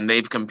games, and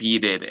they've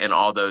competed in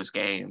all those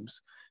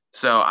games.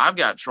 So I've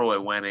got Troy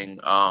winning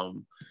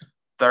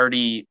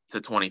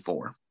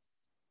 30-24.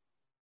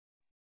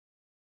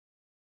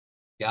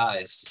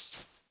 Guys,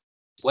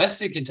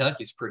 Western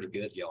Kentucky's pretty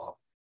good, y'all.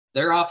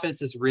 Their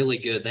offense is really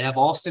good. They have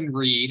Austin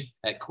Reed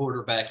at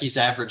quarterback. He's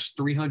averaged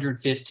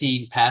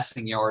 315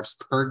 passing yards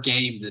per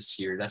game this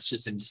year. That's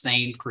just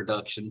insane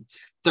production.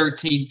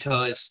 13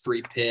 touchdowns,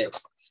 3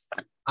 picks.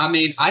 I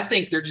mean, I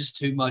think they're just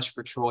too much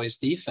for Troy's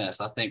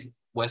defense. I think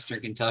Western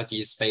Kentucky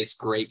has faced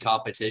great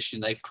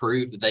competition. They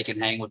proved that they can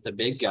hang with the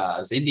big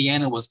guys.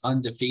 Indiana was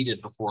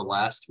undefeated before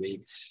last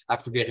week. I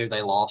forget who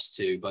they lost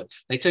to, but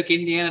they took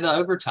Indiana to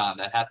overtime.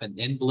 That happened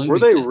in Bloomington.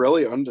 Were they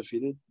really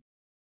undefeated?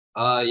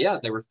 Yeah,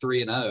 they were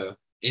 3-0.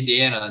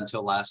 Indiana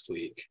until last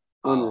week.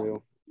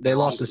 Unreal. They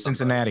lost to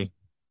Cincinnati.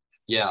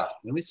 Yeah. I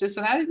mean,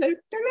 Cincinnati,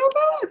 they're no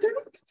bad.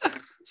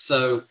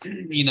 So,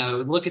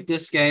 look at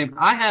this game.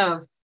 I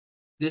have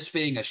this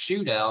being a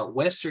shootout.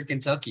 Western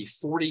Kentucky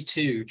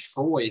 42,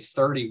 Troy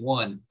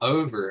 31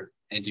 over.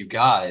 And you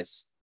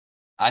guys,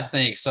 I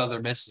think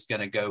Southern Miss is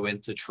going to go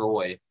into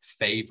Troy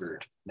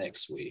favored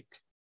next week.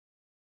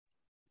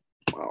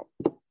 Wow.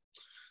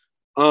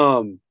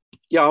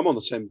 Yeah, I'm on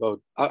the same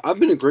boat. I've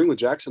been agreeing with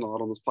Jackson a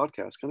lot on this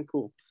podcast. Kind of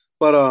cool.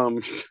 But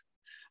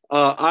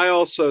I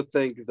also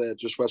think that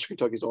just Western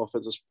Kentucky's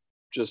offense is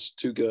just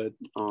too good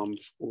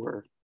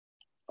for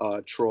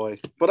Troy.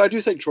 But I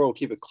do think Troy will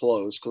keep it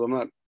close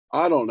because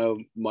I don't know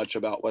much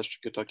about Western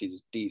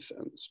Kentucky's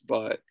defense,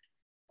 but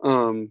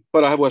I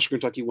have Western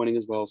Kentucky winning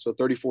as well. So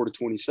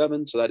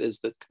 34-27. So that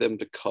is them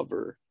to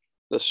cover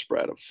the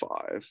spread of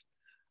 5.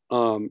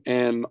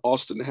 And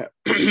Austin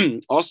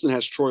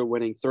has Troy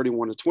winning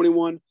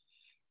 31-21.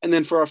 And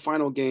then for our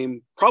final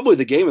game, probably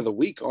the game of the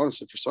week,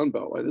 honestly, for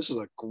Sunbelt. This is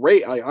a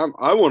great. I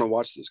want to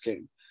watch this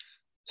game.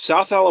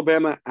 South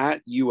Alabama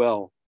at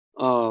UL.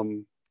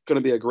 Going to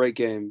be a great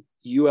game.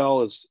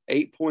 UL is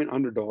 8-point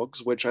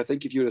underdogs, which I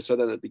think if you would have said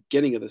that at the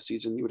beginning of the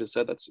season, you would have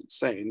said that's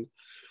insane.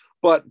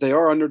 But they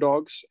are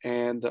underdogs,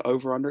 and the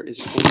over/under is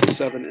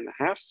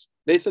 47.5.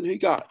 Nathan, who you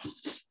got?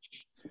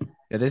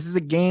 Yeah, this is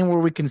a game where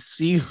we can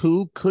see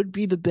who could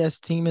be the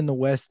best team in the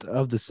West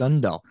of the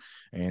Sun Belt.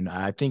 And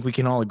I think we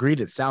can all agree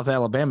that South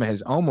Alabama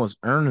has almost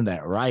earned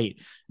that right.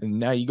 And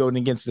now you go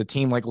against a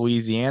team like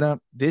Louisiana.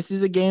 This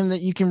is a game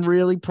that you can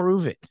really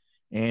prove it.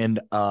 And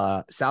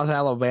South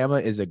Alabama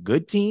is a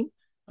good team.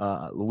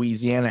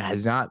 Louisiana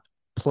has not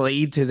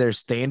played to their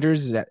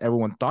standards that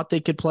everyone thought they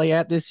could play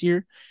at this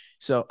year.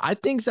 So I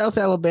think South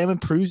Alabama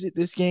proves it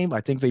this game.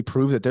 I think they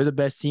prove that they're the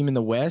best team in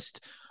the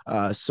West.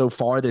 So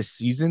far this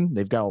season,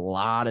 they've got a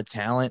lot of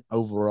talent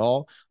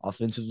overall.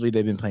 Offensively,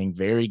 they've been playing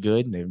very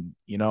good.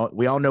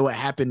 We all know what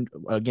happened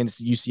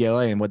against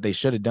UCLA and what they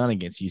should have done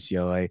against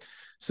UCLA.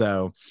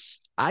 So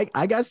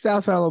I got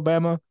South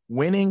Alabama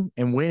winning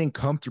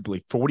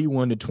comfortably,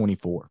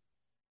 41-24.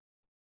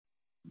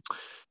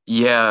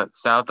 Yeah,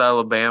 South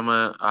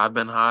Alabama, I've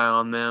been high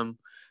on them.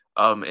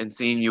 And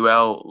seeing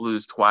UL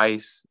lose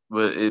twice,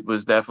 it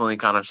was definitely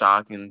kind of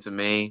shocking to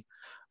me.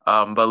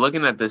 But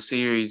looking at the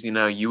series,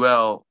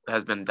 UL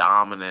has been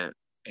dominant,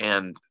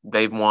 and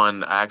they've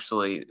won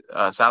actually.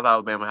 South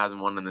Alabama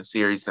hasn't won in the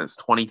series since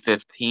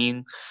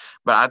 2015.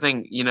 But I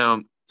think,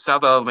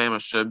 South Alabama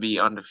should be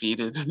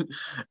undefeated,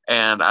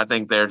 and I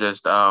think they're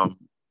just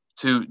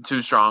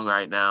too strong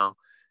right now.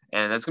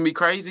 And it's going to be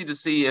crazy to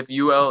see if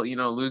UL,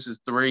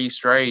 loses 3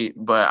 straight.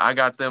 But I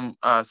got them,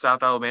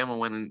 South Alabama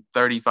winning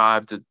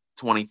 35-24.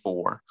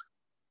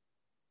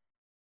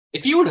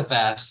 If you would have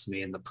asked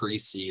me in the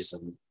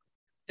preseason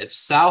if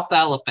South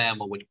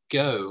Alabama would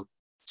go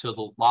to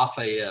the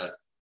Lafayette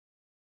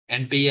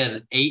and be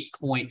an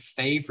 8-point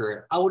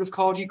favorite, I would have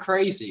called you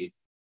crazy.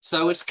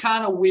 So it's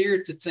kind of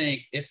weird to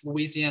think if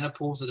Louisiana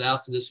pulls it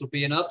out that this would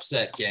be an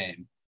upset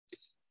game.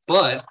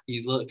 But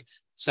you look,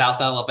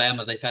 South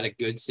Alabama, they've had a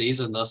good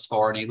season thus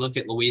far. And you look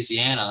at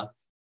Louisiana,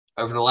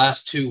 over the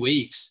last 2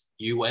 weeks,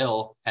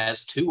 UL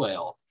has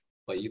 2L.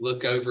 But you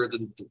look over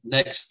the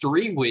next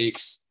 3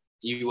 weeks,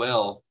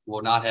 UL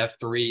will not have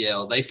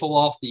 3L. They pull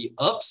off the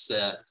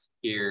upset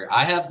here.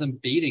 I have them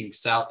beating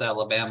South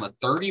Alabama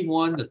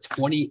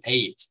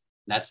 31-28.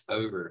 That's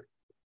over.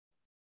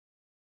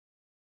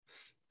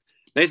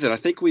 Nathan, I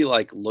think we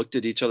looked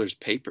at each other's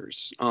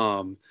papers.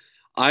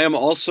 I am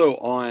also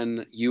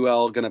on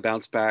UL going to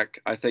bounce back.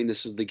 I think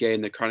this is the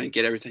game that kind of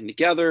get everything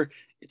together.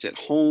 It's at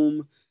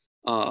home.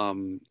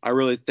 I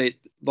really think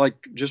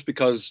just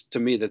because to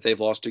me that they've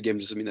lost 2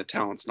 games doesn't mean the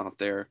talent's not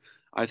there.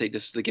 I think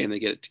this is the game they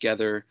get it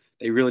together.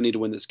 They really need to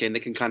win this game. They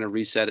can kind of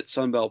reset at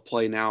Sunbelt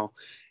play now.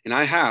 And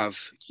I have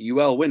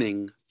UL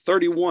winning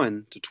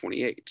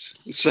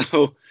 31-28.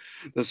 So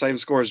the same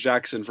score as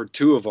Jackson for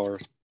 2 of our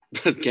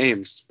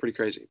games. Pretty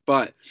crazy.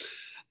 But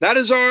that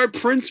is our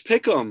Prince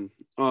Pick'em.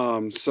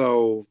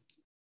 So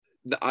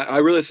I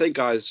really think,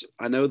 guys,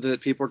 I know that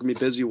people are going to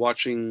be busy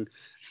watching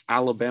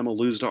Alabama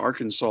lose to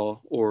Arkansas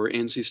or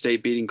NC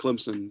State beating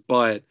Clemson.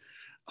 But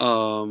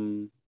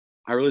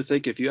I really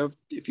think if you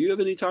have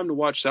any time to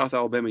watch South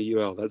Alabama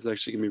UL, that's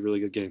actually going to be a really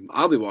good game.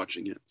 I'll be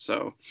watching it.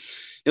 So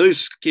at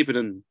least keep it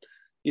in,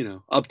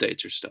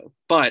 updates or stuff.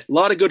 But a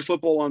lot of good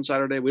football on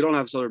Saturday. We don't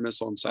have Southern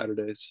Miss on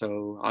Saturday.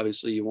 So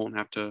obviously you won't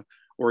have to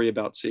worry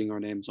about seeing our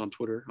names on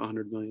Twitter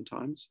 100 million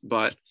times.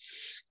 But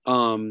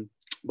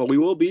we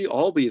will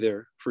all be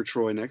there for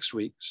Troy next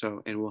week.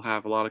 So, and we'll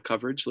have a lot of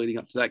coverage leading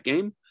up to that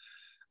game.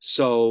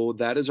 So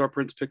that is our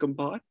Prince Pick'em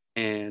pod.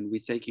 And we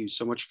thank you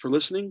so much for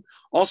listening.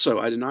 Also,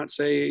 I did not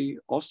say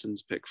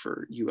Austin's pick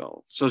for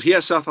UL. So he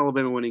has South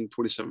Alabama winning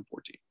 27-14.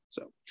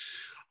 So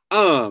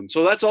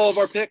that's all of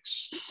our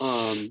picks.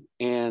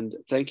 And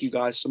thank you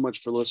guys so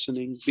much for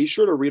listening. Be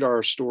sure to read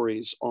our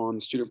stories on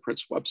the Student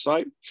Prince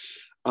website.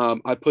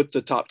 I put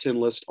the top 10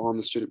 list on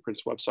the Student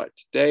Prince website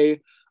today.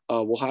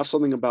 We'll have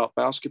something about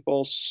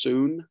basketball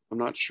soon. I'm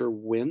not sure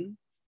when,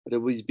 but it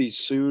will be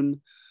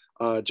soon.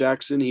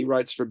 Jackson, he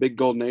writes for Big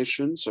Gold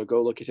Nation, so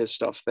go look at his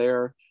stuff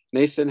there.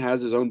 Nathan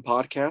has his own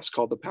podcast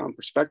called The Pound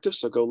Perspective,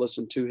 so go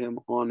listen to him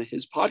on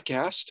his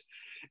podcast.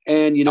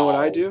 And you know what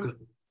I do?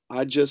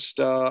 I just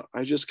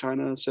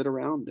kind of sit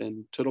around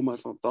and twiddle my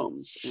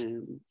thumbs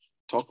and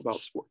talk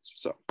about sports.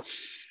 So,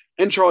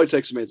 and Charlie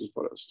takes amazing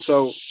photos.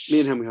 So me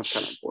and him, we have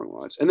kind of boring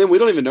lives. And then we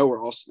don't even know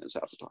where Austin is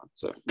half the time.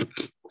 So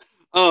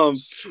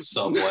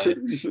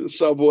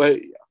Subway.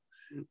 Yeah.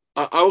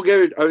 I will get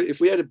it. If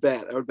we had a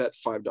bet, I would bet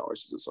 $5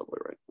 is a Subway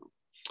right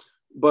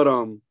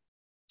now.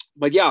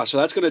 But yeah, so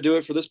that's going to do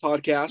it for this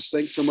podcast.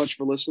 Thanks so much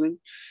for listening.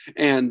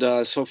 And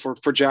so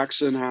for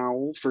Jackson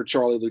Howell, for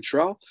Charlie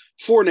Luttrell,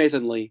 for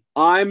Nathan Lee,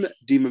 I'm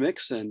Dima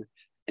Mixon,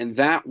 and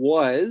that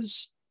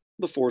was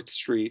the 4th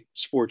Street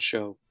Sports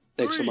Show.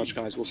 Thanks so much,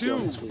 guys. We'll see you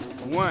next week.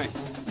 1.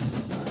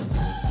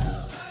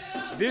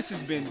 This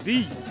has been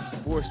the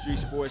 4th Street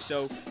Sports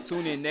Show.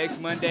 Tune in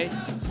next Monday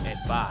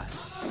at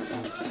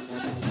 5.